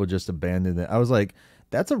the people just abandoned it. I was like,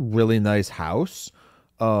 that's a really nice house.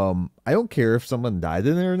 I don't care if someone died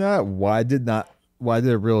in it or not. Why did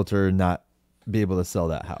a realtor not be able to sell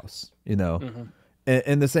that house? You know? Mm-hmm.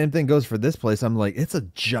 And the same thing goes for this place. I'm like, it's a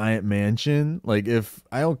giant mansion. Like, if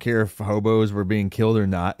I don't care if hobos were being killed or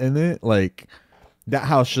not in it, like that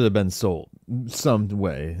house should have been sold some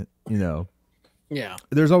way, you know? Yeah.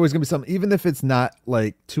 There's always gonna be something, even if it's not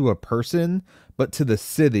like to a person, but to the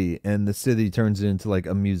city, and the city turns it into like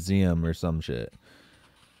a museum or some shit.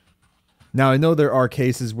 Now I know there are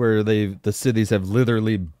cases where the cities have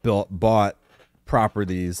literally bought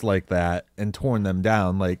properties like that and torn them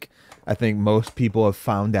down. Like I think most people have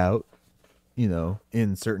found out, you know,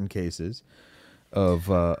 in certain cases of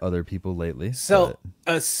other people lately. So,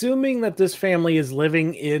 assuming that this family is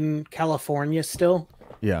living in California still,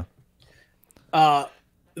 yeah,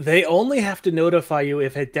 they only have to notify you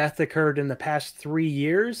if a death occurred in the past 3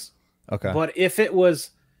 years. okay. But if it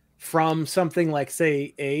was from something like,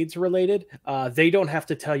 say, AIDS related, they don't have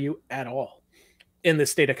to tell you at all in the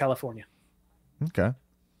state of California. Okay.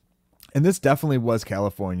 And this definitely was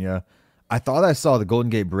California. I thought I saw the Golden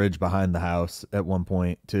Gate Bridge behind the house at one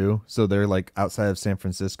point too. So they're like outside of San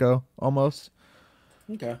Francisco almost.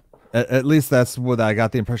 Okay. At least that's what I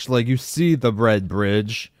got the impression. Like you see the red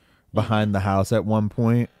bridge behind the house at one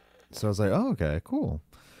point. So I was like, oh, okay, cool.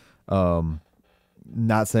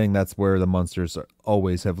 Not saying that's where the Munsters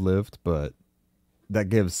always have lived, but that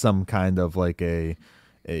gives some kind of like a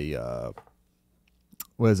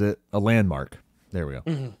what is it? A landmark. There we go.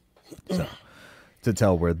 Mm-hmm. So to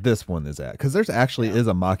tell where this one is at, because there's actually is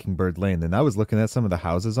a Mockingbird Lane, and I was looking at some of the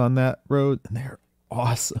houses on that road, and they're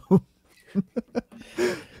awesome.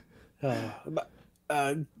 Yeah, but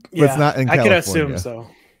it's not in California. I could assume so.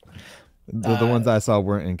 The ones I saw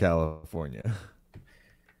weren't in California.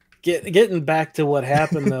 Getting back to what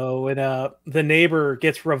happened though, when the neighbor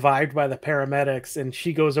gets revived by the paramedics, and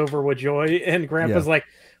she goes over with joy, and Grandpa's like,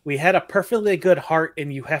 "We had a perfectly good heart,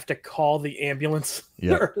 and you have to call the ambulance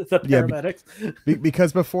or the paramedics."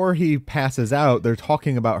 Because before he passes out, they're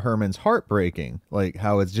talking about Herman's heart breaking, like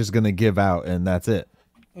how it's just going to give out and that's it.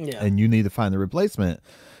 Yeah. And you need to find the replacement.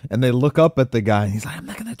 And they look up at the guy, and he's like, "I'm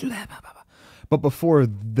not going to do that." Blah, blah, blah. But before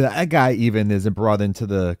that guy even isn't brought into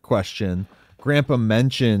the question, Grandpa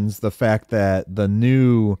mentions the fact that the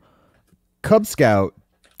new Cub Scout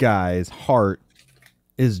guy's heart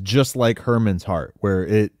is just like Herman's heart, where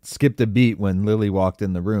it skipped a beat when Lily walked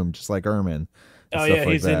in the room, just like Herman. Oh yeah,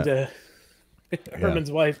 he's into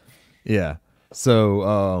Herman's wife. Yeah.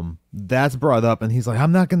 So that's brought up, and he's like,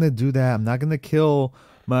 "I'm not gonna do that. I'm not gonna kill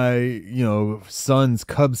my son's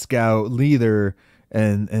Cub Scout leader."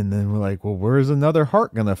 And then we're like, well, where's another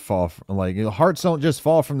heart gonna fall from? Like, hearts don't just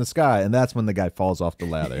fall from the sky. And that's when the guy falls off the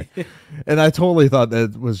ladder. And I totally thought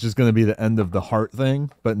that was just gonna be the end of the heart thing,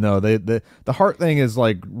 but no, the heart thing is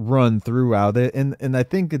like run throughout it, and I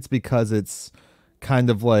think it's because it's kind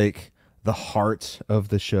of like the heart of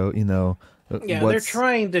the show, Yeah, they're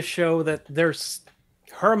trying to show that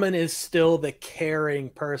Herman is still the caring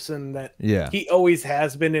person that he always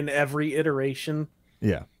has been in every iteration.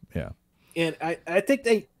 Yeah, yeah. And I think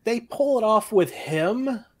they pull it off with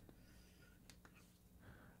him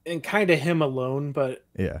and kind of him alone, but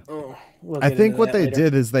I think what they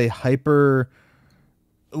did is they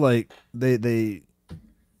they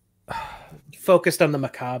focused on the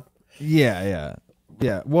macabre. Yeah.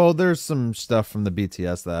 Well, there's some stuff from the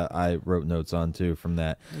BTS that I wrote notes on too from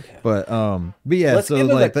that. Okay. But yeah, let's so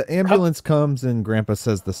like the ambulance comes and Grandpa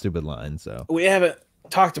says the stupid line. So we haven't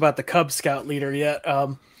talked about the Cub Scout leader yet.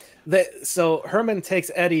 So Herman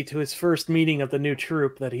takes Eddie to his first meeting of the new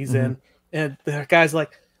troop that he's in, and the guy's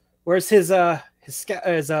like, "Where's his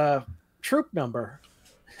troop number?"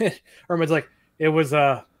 Herman's like, "It was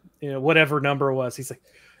whatever number it was." He's like,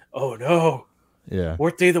 "Oh no,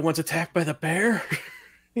 weren't they the ones attacked by the bear?"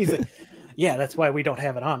 He's like, "Yeah, that's why we don't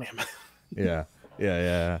have it on him." Yeah.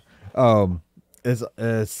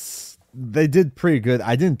 They did pretty good.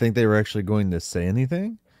 I didn't think they were actually going to say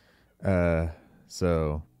anything,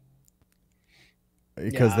 so.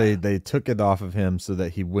 Because they took it off of him so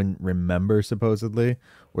that he wouldn't remember, supposedly,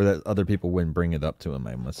 or that other people wouldn't bring it up to him,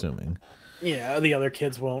 I'm assuming. Yeah, the other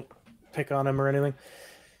kids won't. pick on him or anything.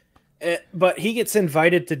 But he gets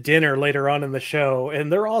invited to dinner later on in the show,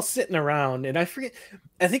 and they're all sitting around. And I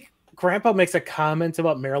think Grandpa makes a comment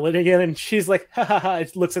about Marilyn again, and she's like, ha ha ha.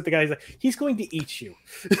 Looks at the guy, he's like, he's going to eat you.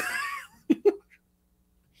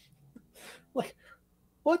 Like,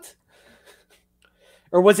 what?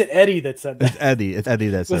 Or was it Eddie that said that? It's Eddie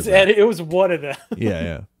that said that. Eddie? It was one of them.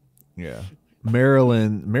 Yeah.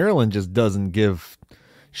 Marilyn just doesn't give.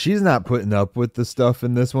 She's not putting up with the stuff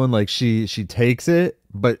in this one. Like she takes it,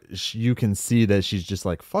 but you can see that she's just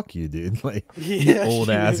like, fuck you, dude. Like, you old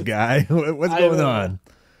ass guy. What's going on?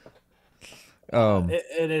 And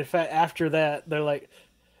in fact, after that, they're like,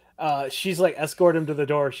 she's like, escort him to the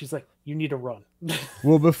door. She's like, you need to run.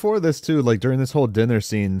 Well, before this too, like during this whole dinner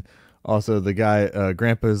scene, also the guy,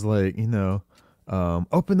 Grandpa's like,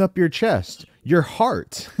 open up your chest, your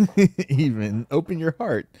heart, even open your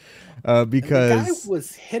heart. Because and the guy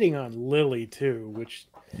was hitting on Lily too, which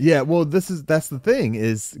well, that's the thing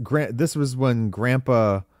is this was when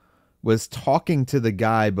Grandpa was talking to the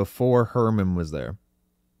guy before Herman was there,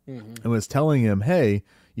 and was telling him, hey,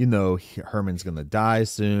 Herman's gonna die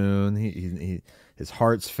soon. His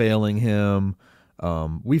heart's failing him.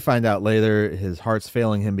 We find out later his heart's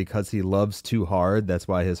failing him because he loves too hard. That's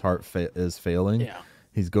why his heart is failing. Yeah,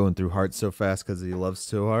 he's going through heart so fast because he loves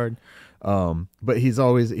too hard. But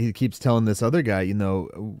he keeps telling this other guy,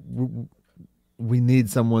 we need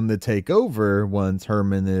someone to take over once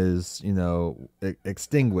Herman is,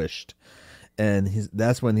 extinguished. And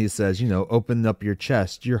that's when he says, open up your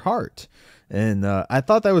chest, your heart. And I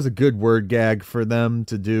thought that was a good word gag for them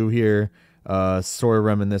to do here. Sort of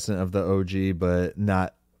reminiscent of the OG, but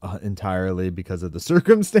not entirely because of the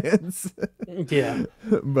circumstance. Yeah.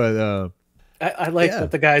 But I like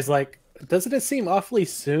that the guy's like, doesn't it seem awfully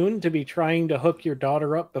soon to be trying to hook your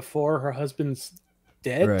daughter up before her husband's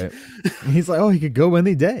dead? Right. He's like, oh, he could go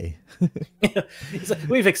any day. He's like,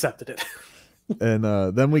 we've accepted it. And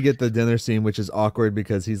then we get the dinner scene, which is awkward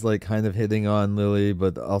because he's like kind of hitting on Lily,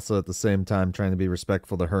 but also at the same time trying to be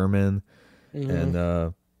respectful to Herman.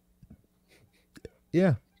 And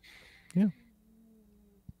yeah,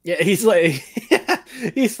 he's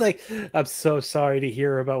like, I'm so sorry to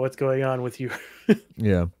hear about what's going on with you.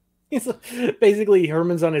 Yeah. He's basically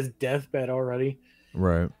Herman's on his deathbed already.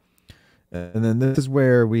 Right. And then this is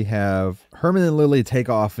where we have Herman and Lily take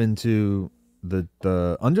off into the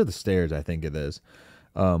under the stairs, I think it is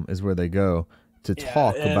where they go to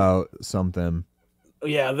talk about something.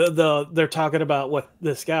 Yeah, they're talking about what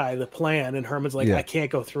this guy, the plan, and Herman's like, I can't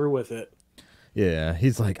go through with it. Yeah,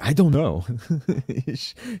 he's like, I don't know.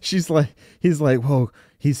 He's like, well,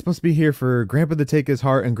 he's supposed to be here for Grandpa to take his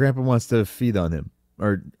heart, and Grandpa wants to feed on him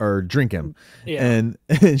or drink him. Yeah. And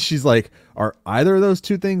she's like, are either of those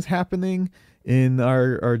two things happening in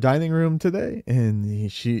our dining room today? And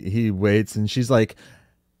he waits, and she's like,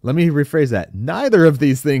 let me rephrase that. Neither of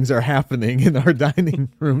these things are happening in our dining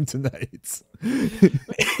room tonight.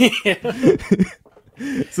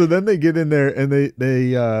 So then they get in there and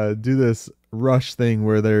they do this rush thing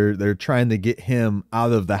where they're trying to get him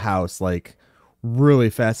out of the house like really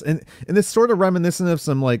fast. And it's sort of reminiscent of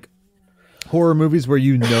some like horror movies where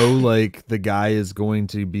like the guy is going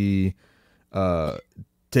to be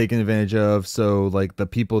taken advantage of. So like the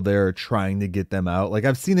people there are trying to get them out. Like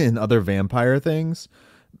I've seen it in other vampire things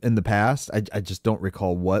in the past. I just don't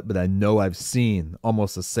recall what, but I know I've seen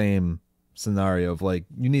almost the same scenario of like,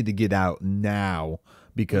 you need to get out now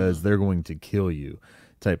because they're going to kill you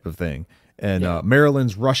type of thing. And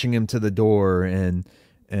Marilyn's rushing him to the door and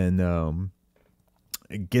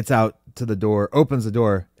gets out to the door, opens the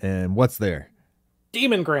door, and what's there?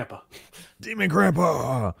 Demon Grandpa. Demon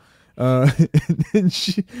Grandpa. And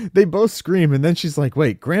they both scream, and then she's like,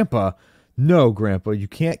 wait, Grandpa? No, Grandpa, you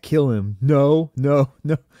can't kill him. No.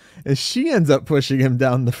 And she ends up pushing him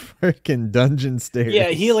down the freaking dungeon stairs. Yeah,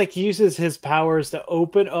 he like uses his powers to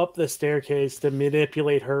open up the staircase to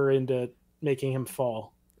manipulate her into making him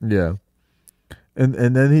fall. Yeah. And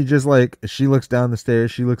then he just like, she looks down the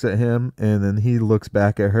stairs, she looks at him, and then he looks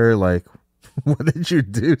back at her like, what did you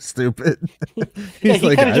do, stupid? He's he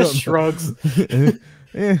like, kind of just shrugs.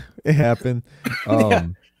 It happened.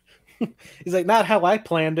 He's like, not how I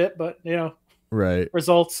planned it, but right.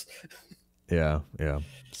 Results. Yeah.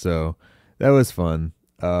 So that was fun.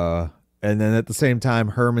 And then at the same time,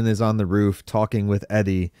 Herman is on the roof talking with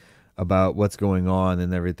Eddie about what's going on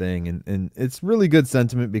and everything. And it's really good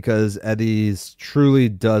sentiment because Eddie's truly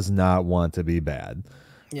does not want to be bad.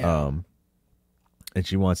 Yeah. And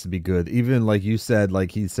she wants to be good. Even like you said,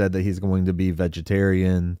 like he said that he's going to be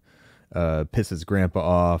vegetarian, pisses Grandpa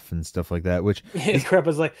off and stuff like that, which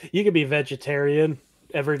Grandpa's like, you could be vegetarian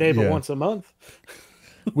every day, but once a month.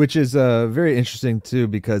 which is very interesting too,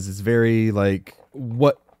 because it's very like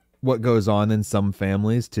what goes on in some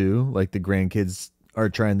families too. Like the grandkids are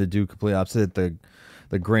trying to do complete opposite.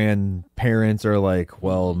 The grandparents are like,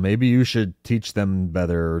 well, maybe you should teach them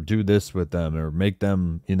better, or do this with them, or make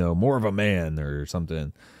them, more of a man or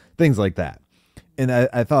something, things like that. And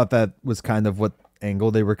I thought that was kind of what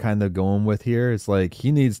angle they were kind of going with here. It's like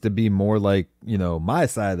he needs to be more like, my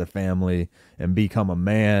side of the family and become a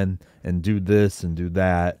man and do this and do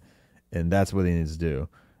that. And that's what he needs to do.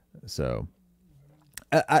 So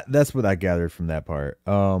that's what I gathered from that part.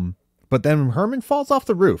 But then Herman falls off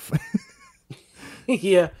the roof.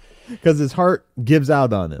 Yeah. Because his heart gives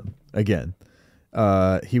out on him again.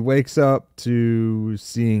 He wakes up to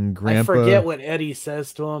seeing Grandpa. I forget what Eddie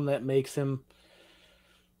says to him that makes him.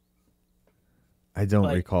 I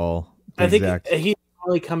don't recall. I think he's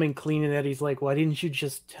probably coming clean, and Eddie's like, "Why didn't you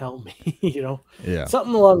just tell me?" Yeah,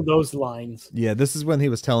 something along those lines. Yeah, this is when he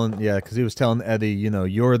was telling. Yeah, because he was telling Eddie,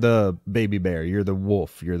 you're the baby bear, you're the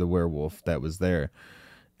wolf, you're the werewolf that was there,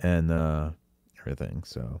 and everything.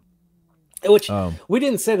 So, which we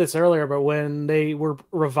didn't say this earlier, but when they were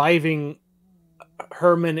reviving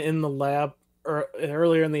Herman in the lab, or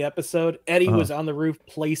earlier in the episode, Eddie was on the roof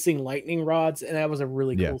placing lightning rods, and that was a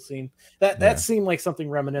really cool scene. That seemed like something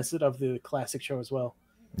reminiscent of the classic show as well.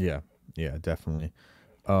 Yeah, definitely.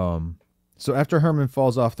 So after Herman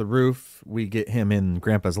falls off the roof, we get him in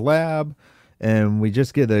Grandpa's lab, and we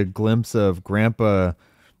just get a glimpse of Grandpa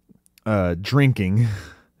drinking.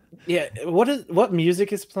 Yeah, what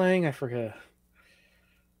music is playing? I forget.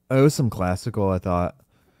 It was some classical, I thought.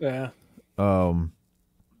 Yeah.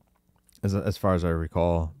 As far as I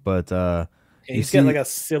recall, but he's got like a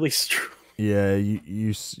silly stroke. Yeah,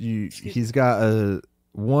 he's got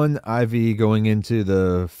one IV going into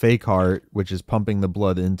the fake heart, which is pumping the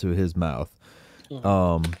blood into his mouth.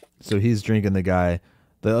 So he's drinking the guy.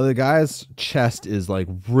 The other guy's chest is like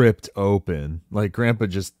ripped open. Like Grandpa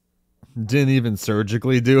just didn't even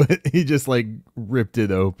surgically do it. He just like ripped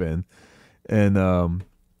it open, and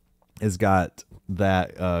has got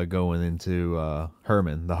that going into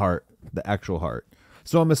Herman, the heart. The actual heart.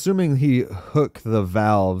 So I'm assuming he hooked the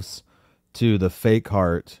valves to the fake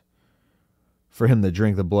heart for him to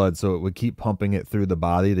drink the blood, so it would keep pumping it through the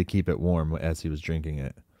body to keep it warm as he was drinking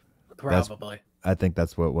it. Probably. I think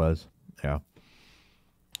that's what it was. Yeah.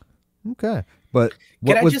 Okay. But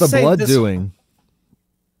what was the blood doing?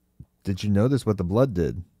 Did you notice what the blood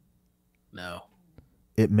did? No.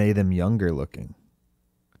 It made him younger looking.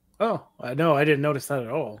 Oh, I know. I didn't notice that at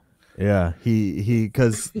all. Yeah, he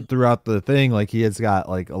because throughout the thing, like he has got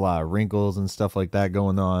like a lot of wrinkles and stuff like that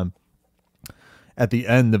going on. At the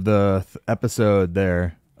end of the episode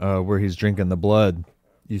there, where he's drinking the blood,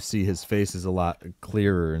 you see his face is a lot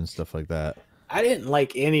clearer and stuff like that. I didn't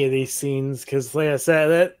like any of these scenes because, like I said,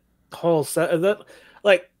 that whole set,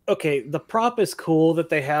 okay, the prop is cool that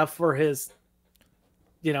they have for his,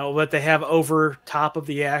 what they have over top of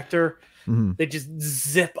the actor. Mm-hmm. They just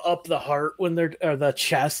zip up the heart or the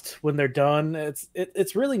chest when they're done.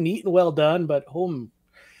 It's really neat and well done, but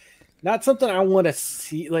not something I want to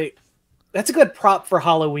see. Like, that's a good prop for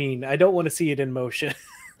Halloween. I don't want to see it in motion.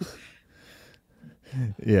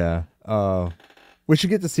 Yeah. We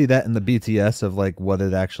should get to see that in the BTS of like what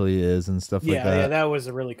it actually is and stuff like that. Yeah, that was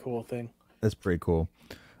a really cool thing. That's pretty cool.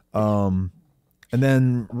 And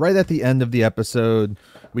then right at the end of the episode,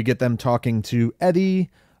 we get them talking to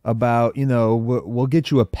Eddie about, we'll get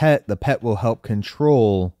you a pet. The pet will help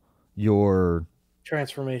control your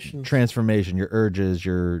transformation, your urges,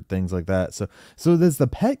 your things like that. So does the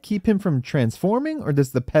pet keep him from transforming, or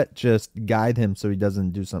does the pet just guide him so he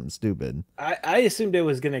doesn't do something stupid? I assumed it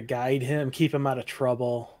was going to guide him, keep him out of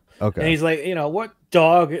trouble. Okay. And he's like, what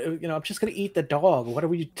dog? I'm just going to eat the dog. What are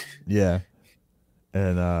we? Yeah.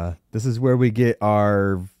 And this is where we get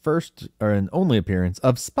our first and only appearance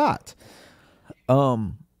of Spot.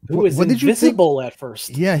 Who is invisible at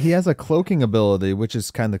first. Yeah, he has a cloaking ability, which is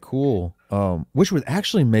kind of cool. Which would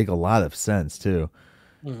actually make a lot of sense too.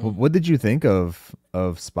 Mm-hmm. What did you think of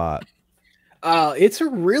Spot? It's a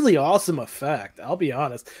really awesome effect. I'll be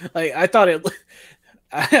honest. Like, I thought it.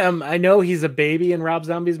 I know he's a baby in Rob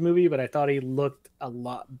Zombie's movie, but I thought he looked a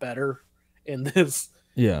lot better in this.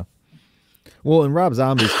 Yeah. Well, in Rob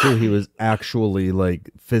Zombies too, he was actually like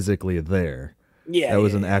physically there. Yeah, that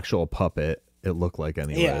was an actual puppet. It looked like,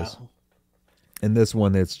 anyways. Yeah. In this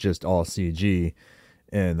one, it's just all CG,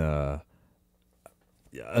 and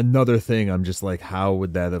another thing, I'm just like, how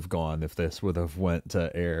would that have gone if this would have went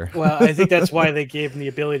to air? Well, I think that's why they gave him the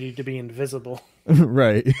ability to be invisible.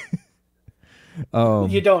 Right.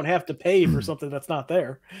 You don't have to pay for something that's not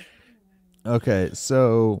there. Okay,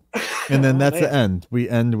 so And then Oh, that's the man. end. We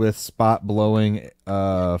end with Spot blowing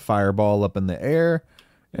a fireball up in the air,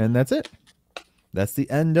 and that's it. That's the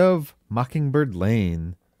end of Mockingbird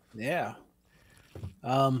Lane. Yeah.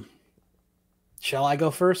 Shall I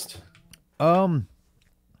go first? Um,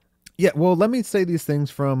 yeah. Well, let me say these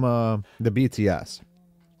things from the BTS,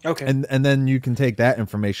 Okay. and then you can take that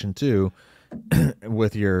information too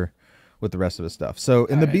with the rest of the stuff. So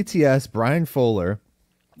in All the right. BTS, Brian Fuller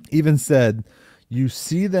even said, "You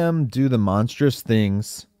see them do the monstrous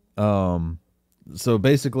things." So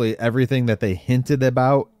basically, everything that they hinted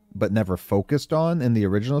about but never focused on in the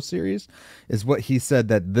original series is what he said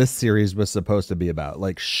that this series was supposed to be about,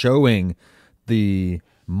 like showing the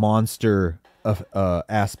monster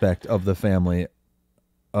aspect of the family.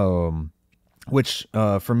 Which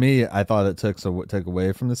for me, I thought it took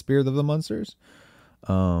away from the spirit of the Munsters.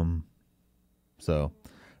 So,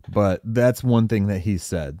 but that's one thing that he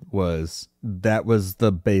said was that was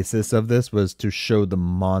the basis of this, was to show the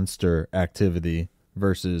monster activity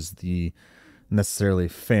versus the necessarily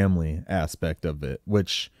family aspect of it,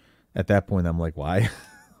 which at that point I'm like, why?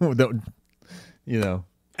 Don't, you know.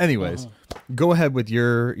 Anyways, go ahead with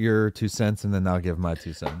your 2 cents, and then I'll give my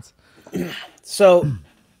 2 cents. So,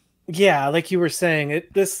 yeah, like you were saying,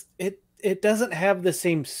 it doesn't have the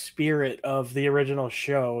same spirit of the original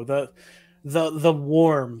show. The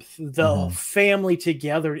warmth, the family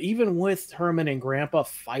together, even with Herman and Grandpa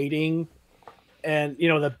fighting, and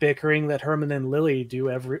the bickering that Herman and Lily do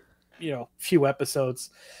every few episodes.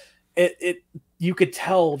 It you could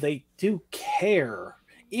tell they do care.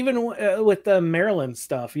 Even with the Marilyn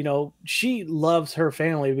stuff, she loves her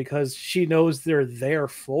family because she knows they're there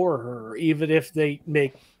for her, even if they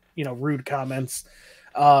make rude comments.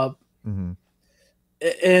 And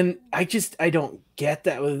I don't get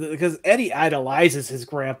that because Eddie idolizes his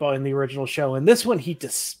grandpa in the original show, and this one he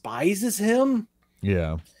despises him.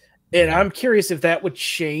 Yeah. And I'm curious if that would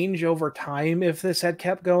change over time if this had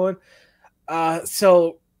kept going.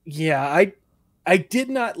 So yeah, I did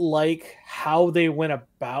not like how they went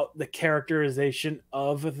about the characterization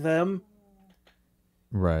of them.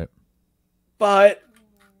 Right. But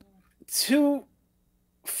to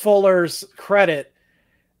Fuller's credit,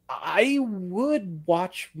 I would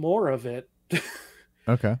watch more of it.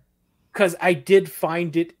 Okay. Because I did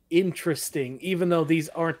find it interesting, even though these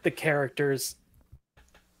aren't the characters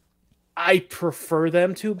I prefer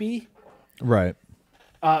them to be. Right.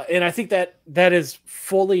 And I think that is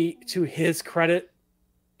fully to his credit,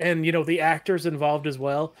 and the actors involved as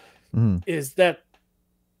well. Is that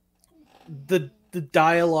the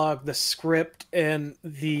dialogue, the script, and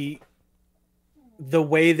the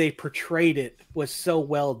way they portrayed it was so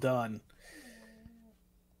well done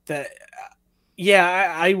that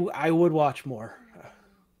I would watch more.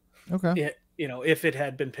 Okay. If it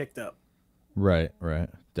had been picked up. Right.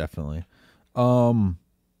 Definitely.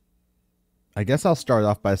 I guess I'll start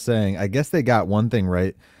off by saying I guess they got one thing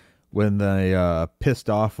right when they pissed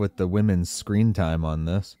off with the women's screen time on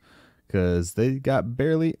this, because they got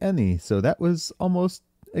barely any. So that was almost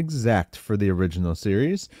exact for the original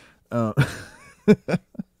series. Yeah,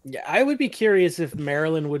 I would be curious if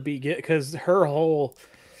Marilyn would be, because her whole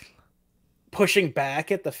pushing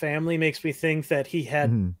back at the family makes me think that he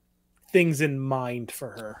had things in mind for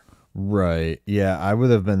her. Right. Yeah, I would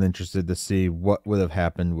have been interested to see what would have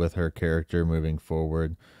happened with her character moving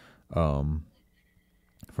forward from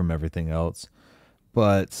everything else.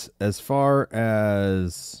 But as far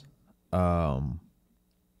as the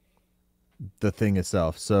thing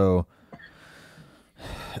itself, so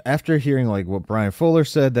after hearing like what Brian Fuller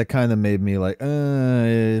said, that kind of made me like,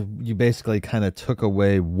 you basically kind of took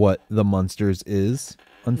away what the Munsters is.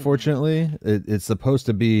 Unfortunately, it's supposed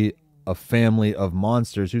to be a family of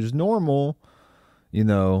monsters who's normal,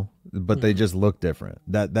 but they just look different.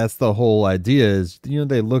 That's the whole idea is,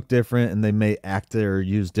 they look different and they may act or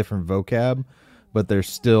use different vocab, but they're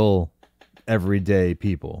still everyday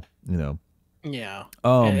people, Yeah.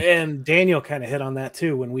 And Daniel kind of hit on that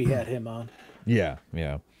too when we had him on. Yeah.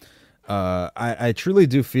 I truly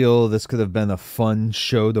do feel this could have been a fun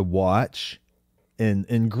show to watch,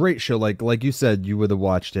 and great show. Like you said, you would have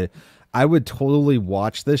watched it. I would totally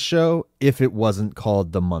watch this show if it wasn't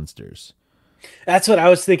called The Munsters. That's what I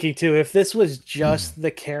was thinking too. If this was just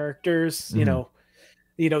the characters,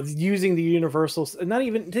 using the universals, and not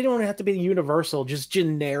even, they don't have to be universal, just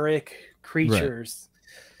generic creatures. Right.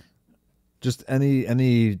 Just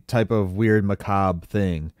any type of weird macabre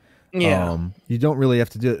thing. Yeah. You don't really have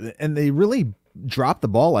to do it. And they really dropped the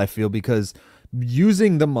ball, I feel, because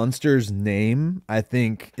using the Munsters name, I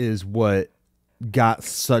think, is what got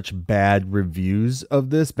such bad reviews of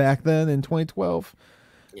this back then in 2012.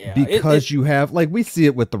 Yeah, because you have, like, we see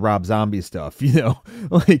it with the Rob Zombie stuff, you know,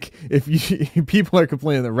 like if you people are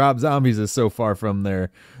complaining that Rob Zombies is so far from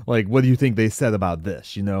there, like, what do you think they said about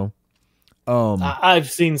this, you know? I've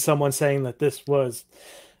seen someone saying that this was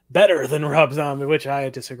better than Rob Zombie, which I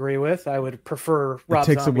disagree with. I would prefer Rob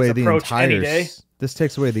Zombie's approach any day. This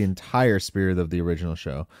takes away the entire spirit of the original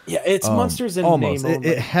show. Yeah, it's Munsters in almost. name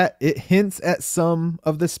only. It hints at some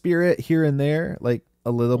of the spirit here and there, like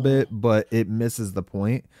a little bit, but it misses the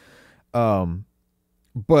point.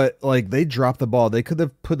 But like they dropped the ball. They could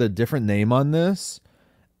have put a different name on this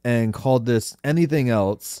and called this anything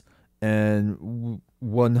else, and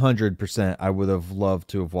 100% I would have loved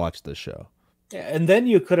to have watched this show. Yeah, and then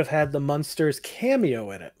you could have had the Munsters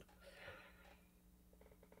cameo in it.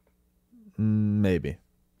 Maybe.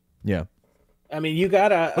 Yeah. I mean, you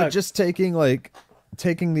gotta... But just taking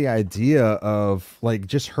the idea of, like,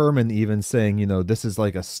 just Herman even saying, you know, this is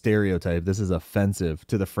like a stereotype. This is offensive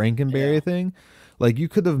to the Frankenberry thing. Like, you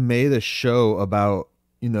could have made a show about,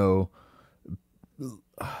 you know,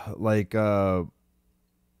 like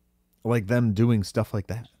them doing stuff like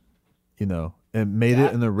that, you know, and made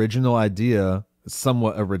it an original idea,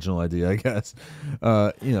 somewhat original idea, I guess,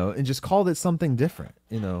 you know, and just called it something different,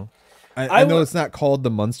 you know. I know it's not called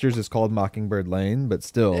The Munsters, it's called Mockingbird Lane, but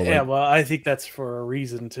still. Yeah, like, well, I think that's for a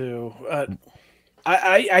reason, too.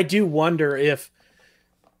 I do wonder if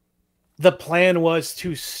the plan was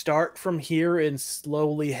to start from here and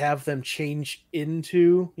slowly have them change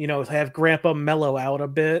into, you know, have Grandpa mellow out a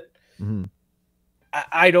bit. Mm-hmm.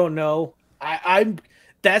 I don't know.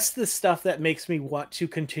 That's the stuff that makes me want to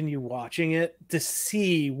continue watching it to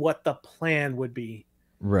see what the plan would be.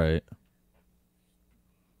 Right.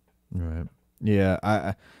 Right.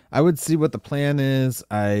 Yeah, I would see what the plan is.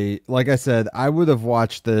 Like I said, I would have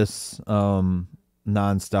watched this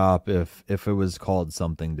nonstop if it was called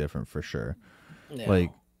something different for sure. Yeah.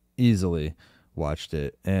 Like easily watched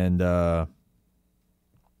it. And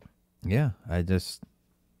yeah, that's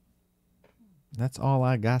all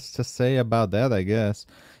I got to say about that, I guess.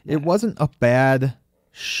 It wasn't a bad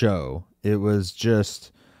show. It was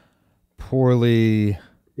just poorly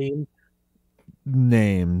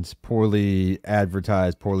named, poorly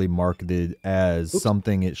advertised, poorly marketed as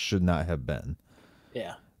something it should not have been.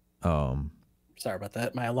 Yeah. Sorry about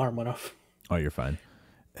that. My alarm went off. Oh, you're fine.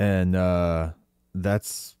 And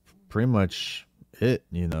that's pretty much it,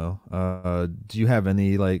 you know. Do you have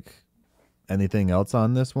anything else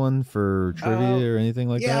on this one for trivia or anything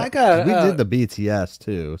like that? Yeah, I got. We did the BTS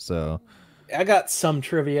too, so I got some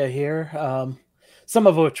trivia here. Some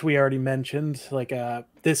of which we already mentioned. Like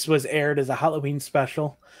this was aired as a Halloween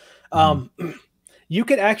special. You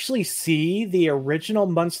could actually see the original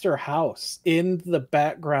Munster house in the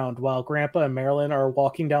background while Grandpa and Marilyn are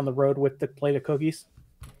walking down the road with the plate of cookies.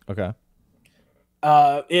 Okay.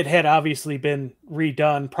 It had obviously been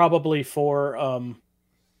redone, probably for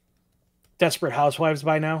Desperate Housewives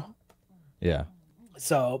by now. Yeah.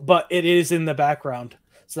 So, but it is in the background.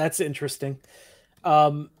 So that's interesting.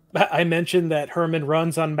 I mentioned that Herman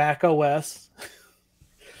runs on Mac OS.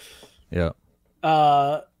 Yeah.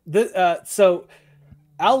 So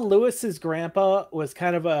Al Lewis's grandpa was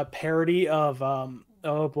kind of a parody of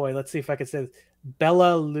oh boy, let's see if I can say this.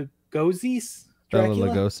 Bela Lugosi's Dracula.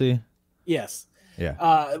 Bela Lugosi? Yes.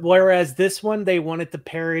 Yeah. Whereas this one they wanted to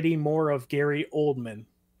parody more of Gary Oldman.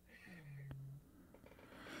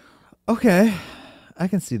 Okay. I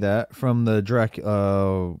can see that from the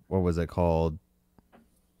Dracula. What was it called?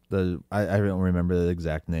 I don't remember the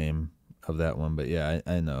exact name of that one, but yeah,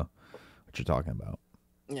 I know what you're talking about.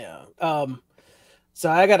 Yeah. So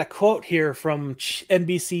I got a quote here from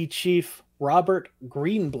NBC chief Robert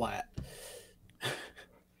Greenblatt.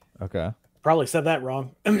 Okay. Probably said that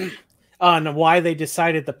wrong. On why they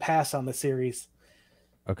decided to pass on the series.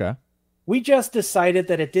 Okay. We just decided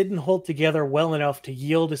that it didn't hold together well enough to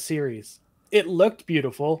yield a series. It looked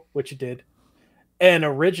beautiful, which it did, and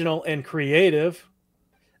original and creative,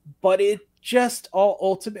 but it just all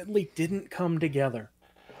ultimately didn't come together.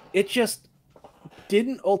 It just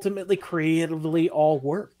didn't ultimately creatively all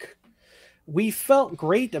work. We felt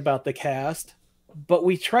great about the cast, but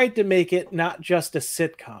we tried to make it not just a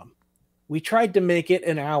sitcom. We tried to make it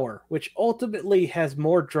an hour, which ultimately has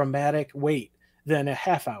more dramatic weight than a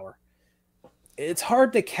half hour. It's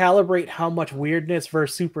hard to calibrate how much weirdness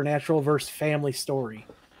versus supernatural versus family story.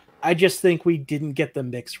 I just think we didn't get the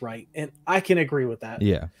mix right, and I can agree with that.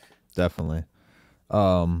 Yeah, definitely.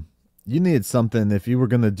 You needed something if you were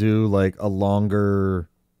gonna do like a longer,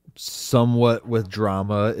 somewhat with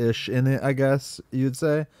drama-ish in it, I guess you'd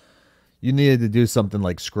say. You needed to do something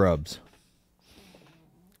like Scrubs.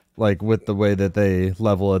 like with the way that they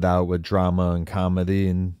level it out with drama and comedy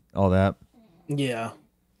and all that. Yeah.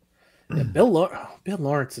 Bill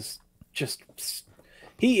Lawrence is just,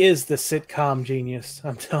 he is the sitcom genius.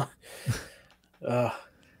 I'm telling. Yeah,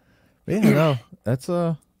 no, that's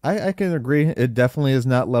I can agree. It definitely is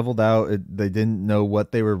not leveled out. They didn't know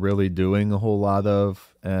what they were really doing a whole lot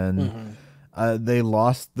of, and they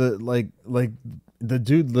lost the the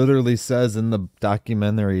dude literally says in the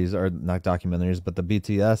documentaries, or not documentaries, but the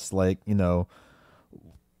BTS, like, you know,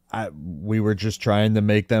 we were just trying to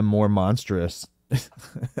make them more monstrous.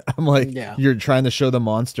 I'm like, Yeah. you're trying to show the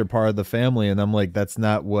monster part of the family, and I'm like, that's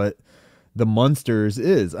not what the Munsters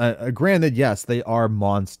is. Granted, yes, they are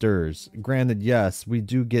monsters. Granted, yes, we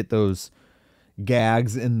do get those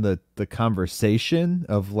gags in the conversation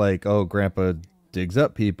of like, oh, Grandpa digs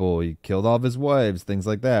up people, he killed all of his wives, things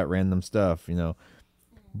like that, random stuff, you know.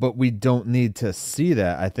 But we don't need to see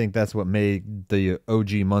that. I think that's what made the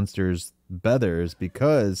OG Munsters better, is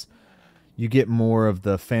because you get more of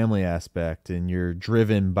the family aspect, and you're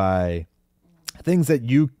driven by things that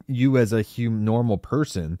you as a normal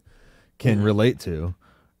person can relate to.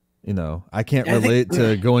 You know, I can't relate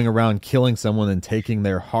to going around killing someone and taking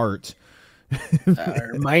their heart.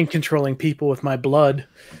 Mind controlling people with my blood.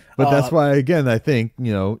 But that's why, again, I think,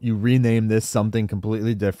 you know, you rename this something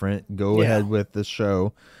completely different. Go ahead with the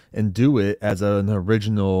show and do it as an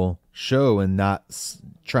original show, and not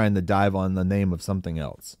trying to dive on the name of something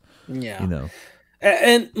else. Yeah. You know,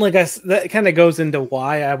 and like that kind of goes into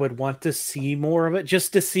why I would want to see more of it,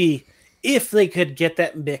 just to see if they could get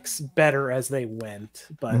that mix better as they went.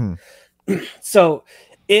 But so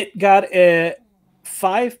it got a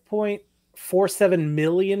 5.47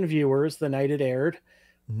 million viewers the night it aired.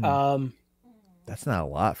 That's not a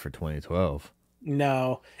lot for 2012.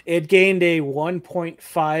 No, it gained a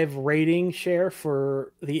 1.5 rating share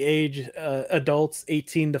for the age adults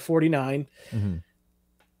 18 to 49,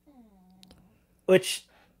 which,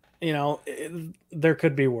 you know, there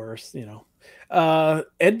could be worse, you know.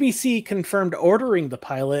 NBC confirmed ordering the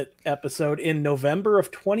pilot episode in November of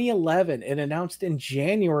 2011 and announced in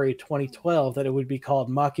January 2012 that it would be called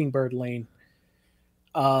Mockingbird Lane.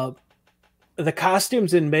 The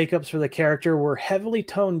costumes and makeups for the character were heavily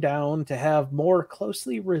toned down to have them more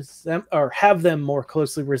closely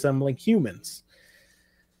resembling humans.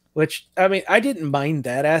 Which, I mean, I didn't mind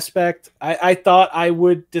that aspect. I thought I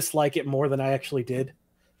would dislike it more than I actually did.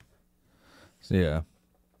 Yeah.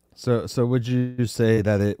 So would you say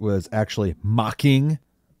that it was actually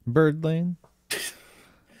Mockingbird Lane?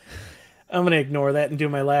 I'm going to ignore that and do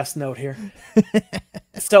my last note here.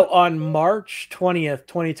 So on March 20th,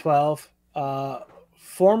 2012,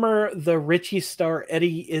 former The Richie star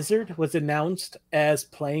Eddie Izzard was announced as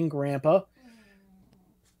playing Grandpa.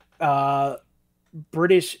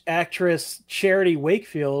 British actress Charity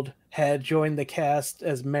Wakefield had joined the cast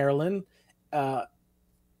as Marilyn.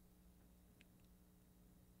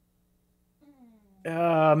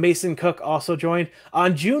 Mason Cook also joined.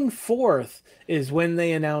 On June 4th is when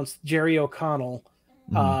they announced Jerry O'Connell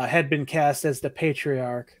had been cast as the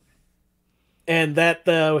patriarch, and that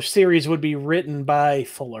the series would be written by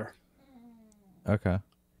Fuller. Okay.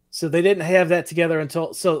 So they didn't have that together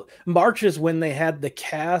until March is when they had the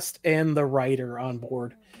cast and the writer on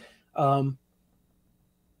board.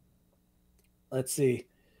 Let's see.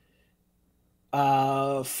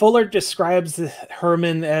 Fuller describes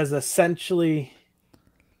Herman as essentially...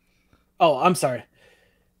 Oh, I'm sorry.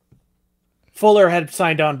 Fuller had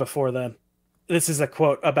signed on before then. This is a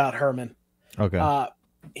quote about Herman. Okay.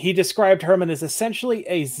 He described Herman as essentially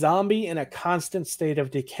a zombie in a constant state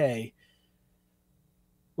of decay.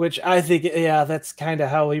 Which I think, yeah, that's kind of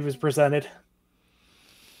how he was presented.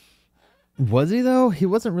 Was he, though? He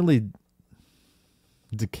wasn't really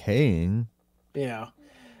decaying. Yeah.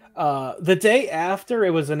 The day after,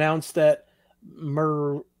 it was announced that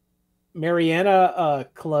Mariana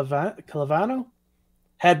Clavano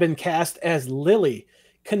had been cast as Lily,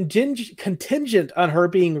 contingent on her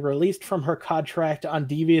being released from her contract on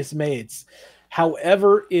Devious Maids.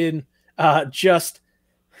 However, in just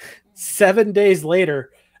 7 days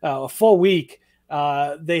later, a full week,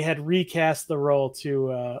 they had recast the role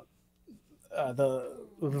to the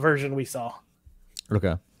version we saw.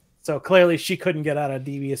 Okay. So clearly she couldn't get out of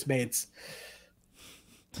Devious Maids,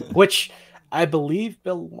 which I believe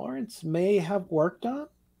Bill Lawrence may have worked on.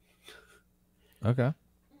 Okay.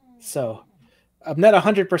 So I'm not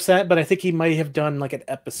 100%, but I think he might have done like an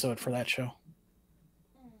episode for that show.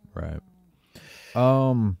 Right.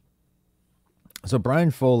 So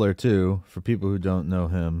Brian Fuller, too, for people who don't know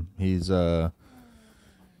him, he's in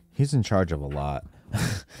charge of a lot.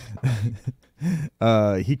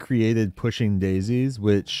 He created Pushing Daisies,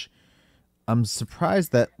 which I'm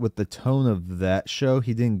surprised that with the tone of that show,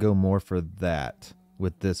 he didn't go more for that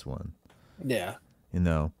with this one. Yeah. You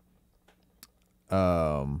know.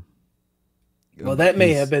 Well, that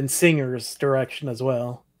may have been Singer's direction as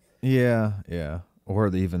well. Yeah, yeah. Or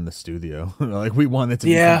even the studio. Like, we want it to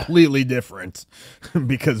be Yeah. completely different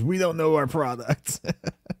because we don't know our product.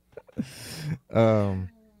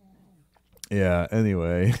 Yeah,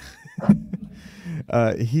 anyway.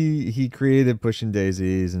 He created Pushing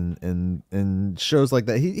Daisies and shows like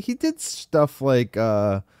that. He did stuff like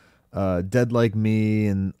Dead Like Me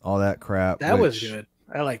and all that crap. That was good.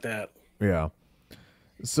 I like that. Yeah.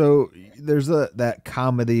 So there's that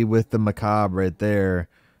comedy with the macabre right there.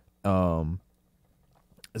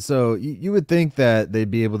 So you would think that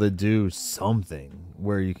they'd be able to do something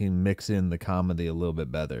where you can mix in the comedy a little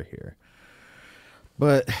bit better here.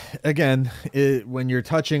 But again, when you're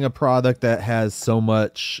touching a product that has so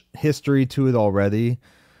much history to it already,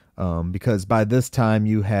 because by this time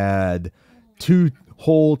you had 2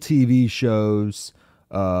 whole TV shows,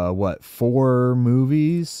 4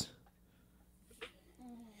 movies?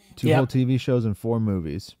 2 whole TV shows and 4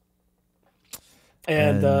 movies.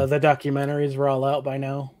 And the documentaries were all out by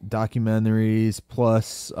now. Documentaries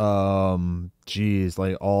plus,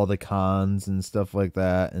 like all the cons and stuff like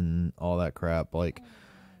that and all that crap. Like,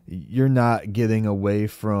 you're not getting away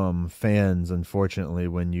from fans, unfortunately,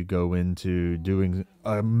 when you go into doing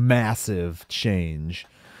a massive change.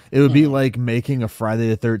 It would be like making a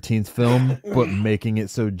Friday the 13th film, but making it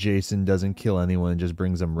so Jason doesn't kill anyone and just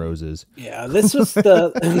brings them roses. Yeah, this was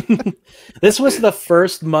the this was the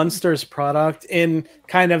first Munsters product in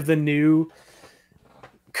kind of the new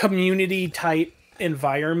community type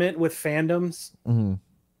environment with fandoms.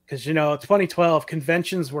 Because 2012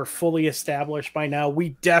 conventions were fully established by now. We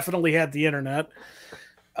definitely had the internet.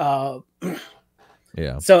 Yeah.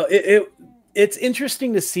 So it's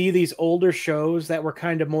interesting to see these older shows that were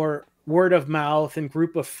kind of more word of mouth and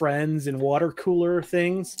group of friends and water cooler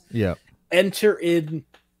things. Yeah. Enter into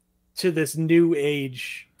this new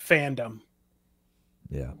age fandom.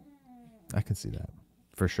 Yeah. I can see that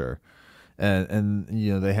for sure. And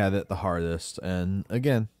they had it the hardest. And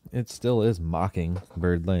again, it still is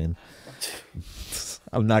Mockingbird Lane.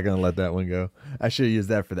 I'm not going to let that one go. I should have used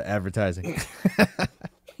that for the advertising.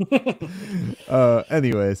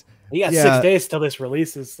 Anyways. You got 6 days till this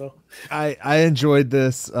releases, so I enjoyed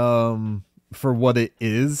this for what it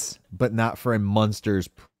is, but not for a Munsters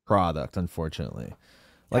product, unfortunately.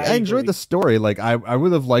 Like, I enjoyed the story. Like, I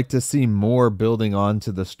would have liked to see more building on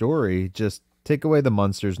to the story. Just take away the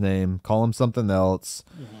Munsters name, call them something else,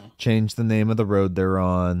 change the name of the road they're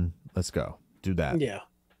on. Let's go. Do that.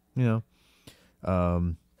 Yeah.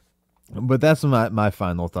 But that's my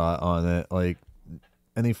final thought on it. Like,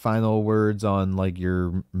 any final words on like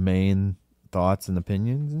your main thoughts and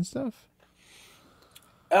opinions and stuff?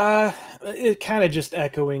 It kind of just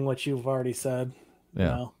echoing what you've already said.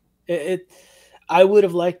 Yeah. I would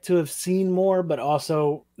have liked to have seen more, but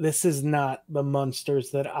also this is not the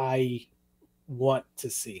Munsters that I want to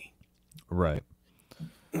see. Right.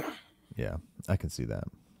 Yeah, I can see that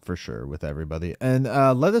for sure with everybody. And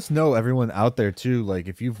let us know, everyone out there too, like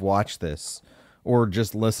if you've watched this or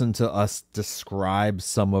just listen to us describe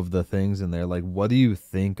some of the things in there. Like, what do you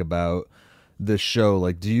think about the show?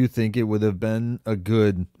 Like, do you think it would have been a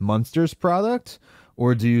good Munsters product,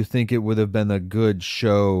 or do you think it would have been a good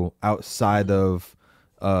show outside of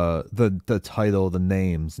the title, the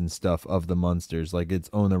names and stuff of the Munsters, like its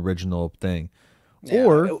own original thing? Yeah.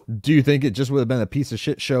 Or do you think it just would have been a piece of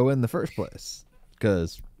shit show in the first place?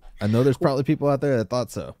 Because I know there's probably people out there that thought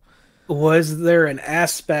so. Was there an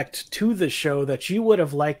aspect to the show that you would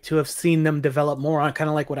have liked to have seen them develop more on? Kind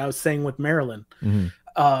of like what I was saying with Marilyn.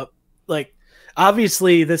 Like,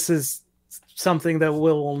 obviously this is something that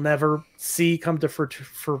we'll never see come to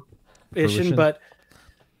fruition, but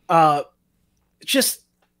just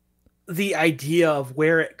the idea of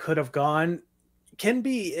where it could have gone can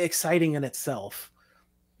be exciting in itself.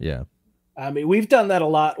 Yeah. I mean, we've done that a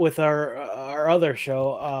lot with our other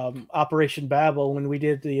show, Operation Babel, when we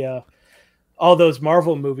did the all those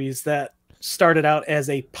Marvel movies that started out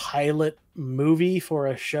as a pilot movie for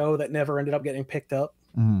a show that never ended up getting picked up.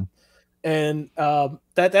 And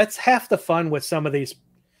that's half the fun with some of these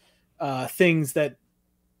things that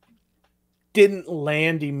didn't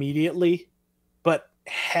land immediately, but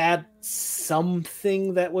had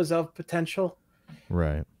something that was of potential.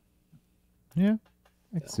 Right. Yeah,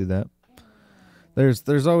 I can see that.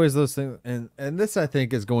 There's always those things, and this I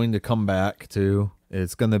think is going to come back too.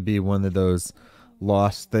 It's going to be one of those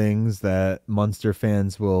lost things that Munster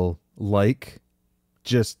fans will like,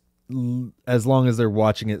 just as long as they're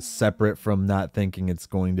watching it separate from not thinking it's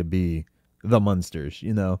going to be the Munsters,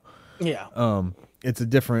 you know? Yeah.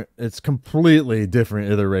 It's completely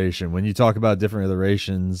different iteration. When you talk about different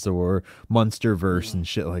iterations or Munsterverse and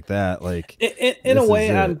shit like that, like in a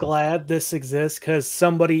way, I'm glad this exists because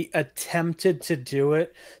somebody attempted to do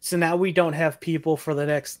it. So now we don't have people for the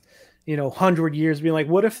next, 100 years being like,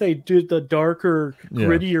 what if they did the darker,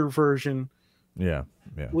 grittier version? Yeah.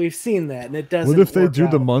 We've seen that, and it doesn't. What if they do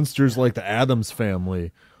the Munsters like the Addams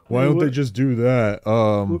Family? Why don't they just do that?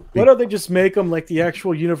 Why don't they just make them like the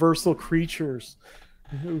actual universal creatures?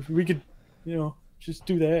 We could, just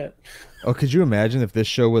do that. Oh, could you imagine if this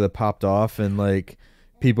show would have popped off and like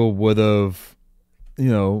people would have,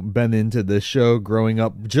 been into this show growing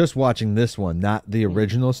up, just watching this one, not the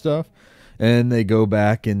original stuff, and they go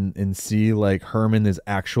back and see like Herman is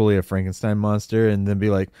actually a Frankenstein monster, and then be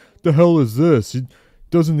like, "The hell is this?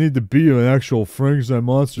 Doesn't need to be an actual Frankenstein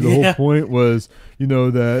monster." The whole point was,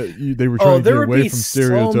 that they were trying to get away from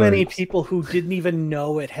stereotypes. So many people who didn't even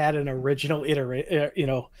know it had an original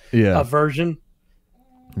a version.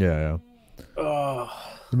 Yeah.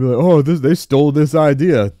 They'd be like, they stole this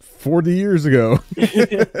idea 40 years ago.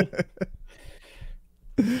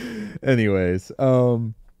 Anyways,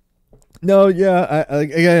 no, yeah,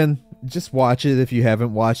 again, just watch it if you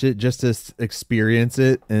haven't watched it, just to experience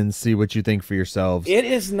it and see what you think for yourselves. It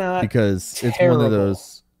is not because terrible. It's one of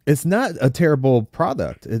those. It's not a terrible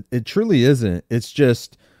product. It truly isn't. It's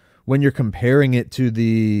just when you're comparing it to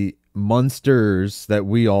the Munsters that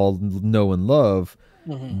we all know and love,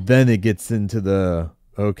 then it gets into the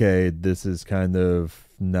this is kind of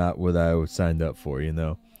not what I signed up for,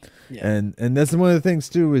 Yeah. And that's one of the things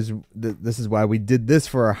too, is this is why we did this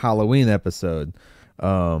for our Halloween episode,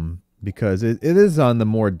 because it is on the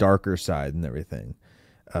more darker side and everything.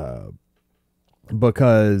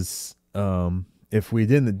 Because if we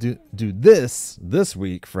didn't do this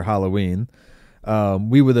week for Halloween,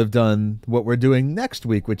 we would have done what we're doing next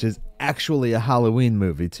week, which is actually a Halloween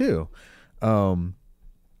movie too.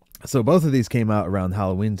 So both of these came out around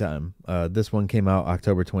Halloween time. This one came out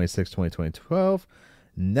October 26, 2012.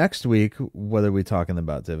 Next week, what are we talking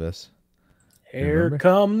about, Tivis? Here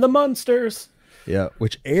Come the Munsters. Yeah,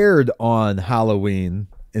 which aired on Halloween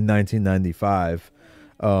in 1995.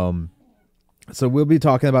 So we'll be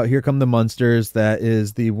talking about Here Come the Munsters. That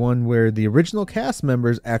is the one where the original cast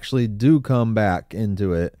members actually do come back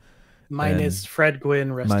into it. Minus Fred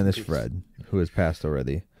Gwynn. Minus Fred, who has passed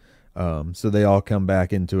already. So they all come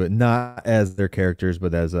back into it, not as their characters,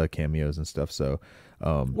 but as cameos and stuff. So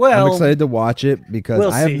I'm excited to watch it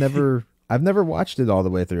because I've never watched it all the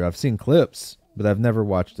way through. I've seen clips, but I've never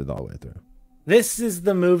watched it all the way through. This is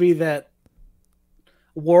the movie that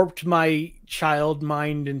warped my child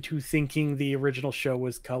mind into thinking the original show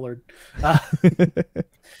was colored.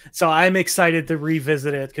 So I'm excited to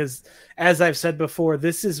revisit it because, as I've said before,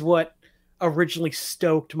 this is what originally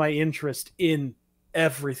stoked my interest in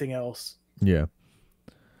everything else. Yeah.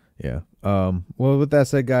 Well, with that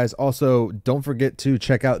said, guys, also don't forget to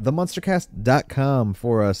check out TheMunsterCast.com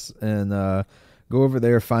for us and go over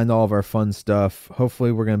there, find all of our fun stuff.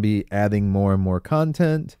 Hopefully we're going to be adding more and more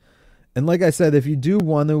content. And like I said, if you do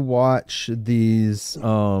want to watch these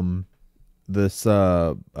this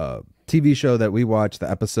TV show that we watched,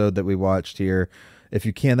 the episode that we watched here, if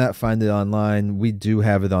you cannot find it online, we do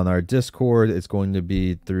have it on our Discord. It's going to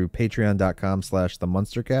be through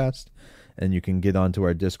patreon.com/TheMunsterCast. And you can get onto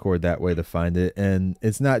our Discord that way to find it. And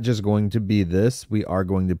it's not just going to be this. We are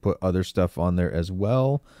going to put other stuff on there as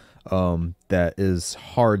well that is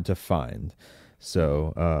hard to find.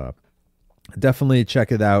 So definitely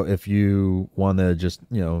check it out if you want to just,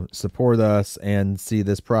 support us and see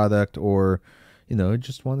this product, or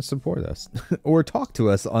just want to support us or talk to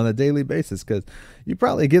us on a daily basis, because you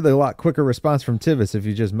probably get a lot quicker response from Tivis if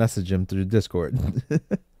you just message him through Discord.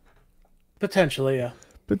 Potentially, yeah.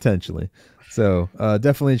 Potentially. So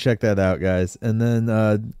definitely check that out, guys. And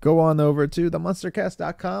then go on over to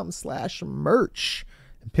themunstercast.com/merch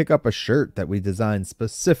and pick up a shirt that we designed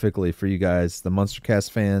specifically for you guys, the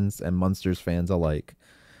Munstercast fans and Munsters fans alike.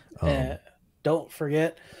 Don't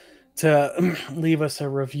forget to leave us a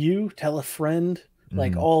review, tell a friend,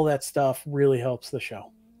 like all that stuff really helps the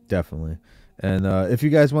show. Definitely. And if you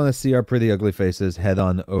guys want to see our pretty ugly faces, head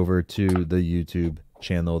on over to the YouTube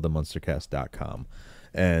channel, themunstercast.com.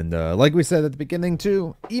 And like we said at the beginning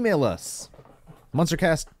too, email us,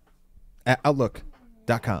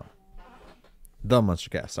 munstercast@outlook.com. The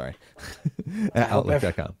Munstercast, sorry. at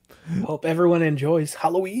outlook.com. Hope everyone enjoys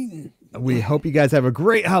Halloween. We hope you guys have a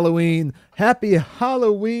great Halloween. Happy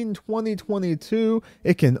Halloween 2022.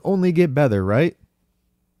 It can only get better, right?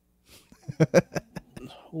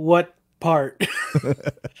 What part?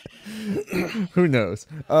 Who knows?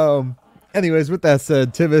 Anyways, with that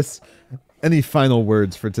said, Tivis, any final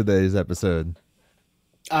words for today's episode?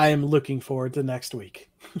 I am looking forward to next week.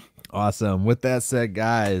 Awesome. With that said,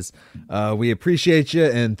 guys, we appreciate you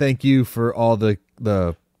and thank you for all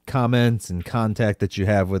the comments and contact that you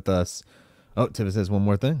have with us. Oh, Tivis has one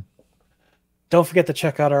more thing. Don't forget to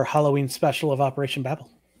check out our Halloween special of Operation Babel.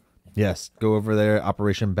 Yes, go over there,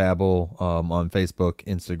 Operation Babel, on Facebook,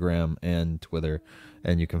 Instagram, and Twitter,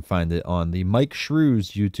 and you can find it on the Myke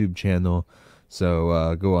Shrews YouTube channel.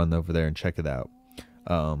 So go on over there and check it out.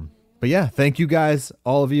 But yeah, thank you guys,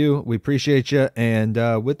 all of you. We appreciate you.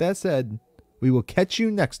 And with that said, we will catch you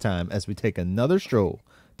next time as we take another stroll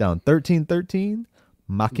down 1313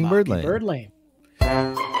 Mockingbird Lane. Mockingbird Lane.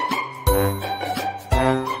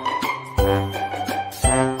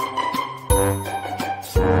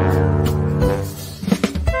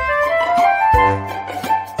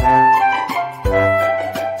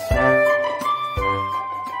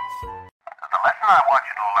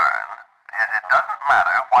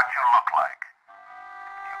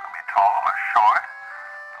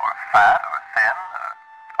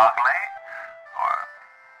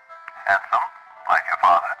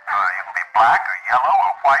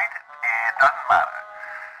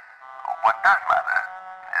 What does matter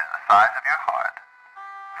is the size of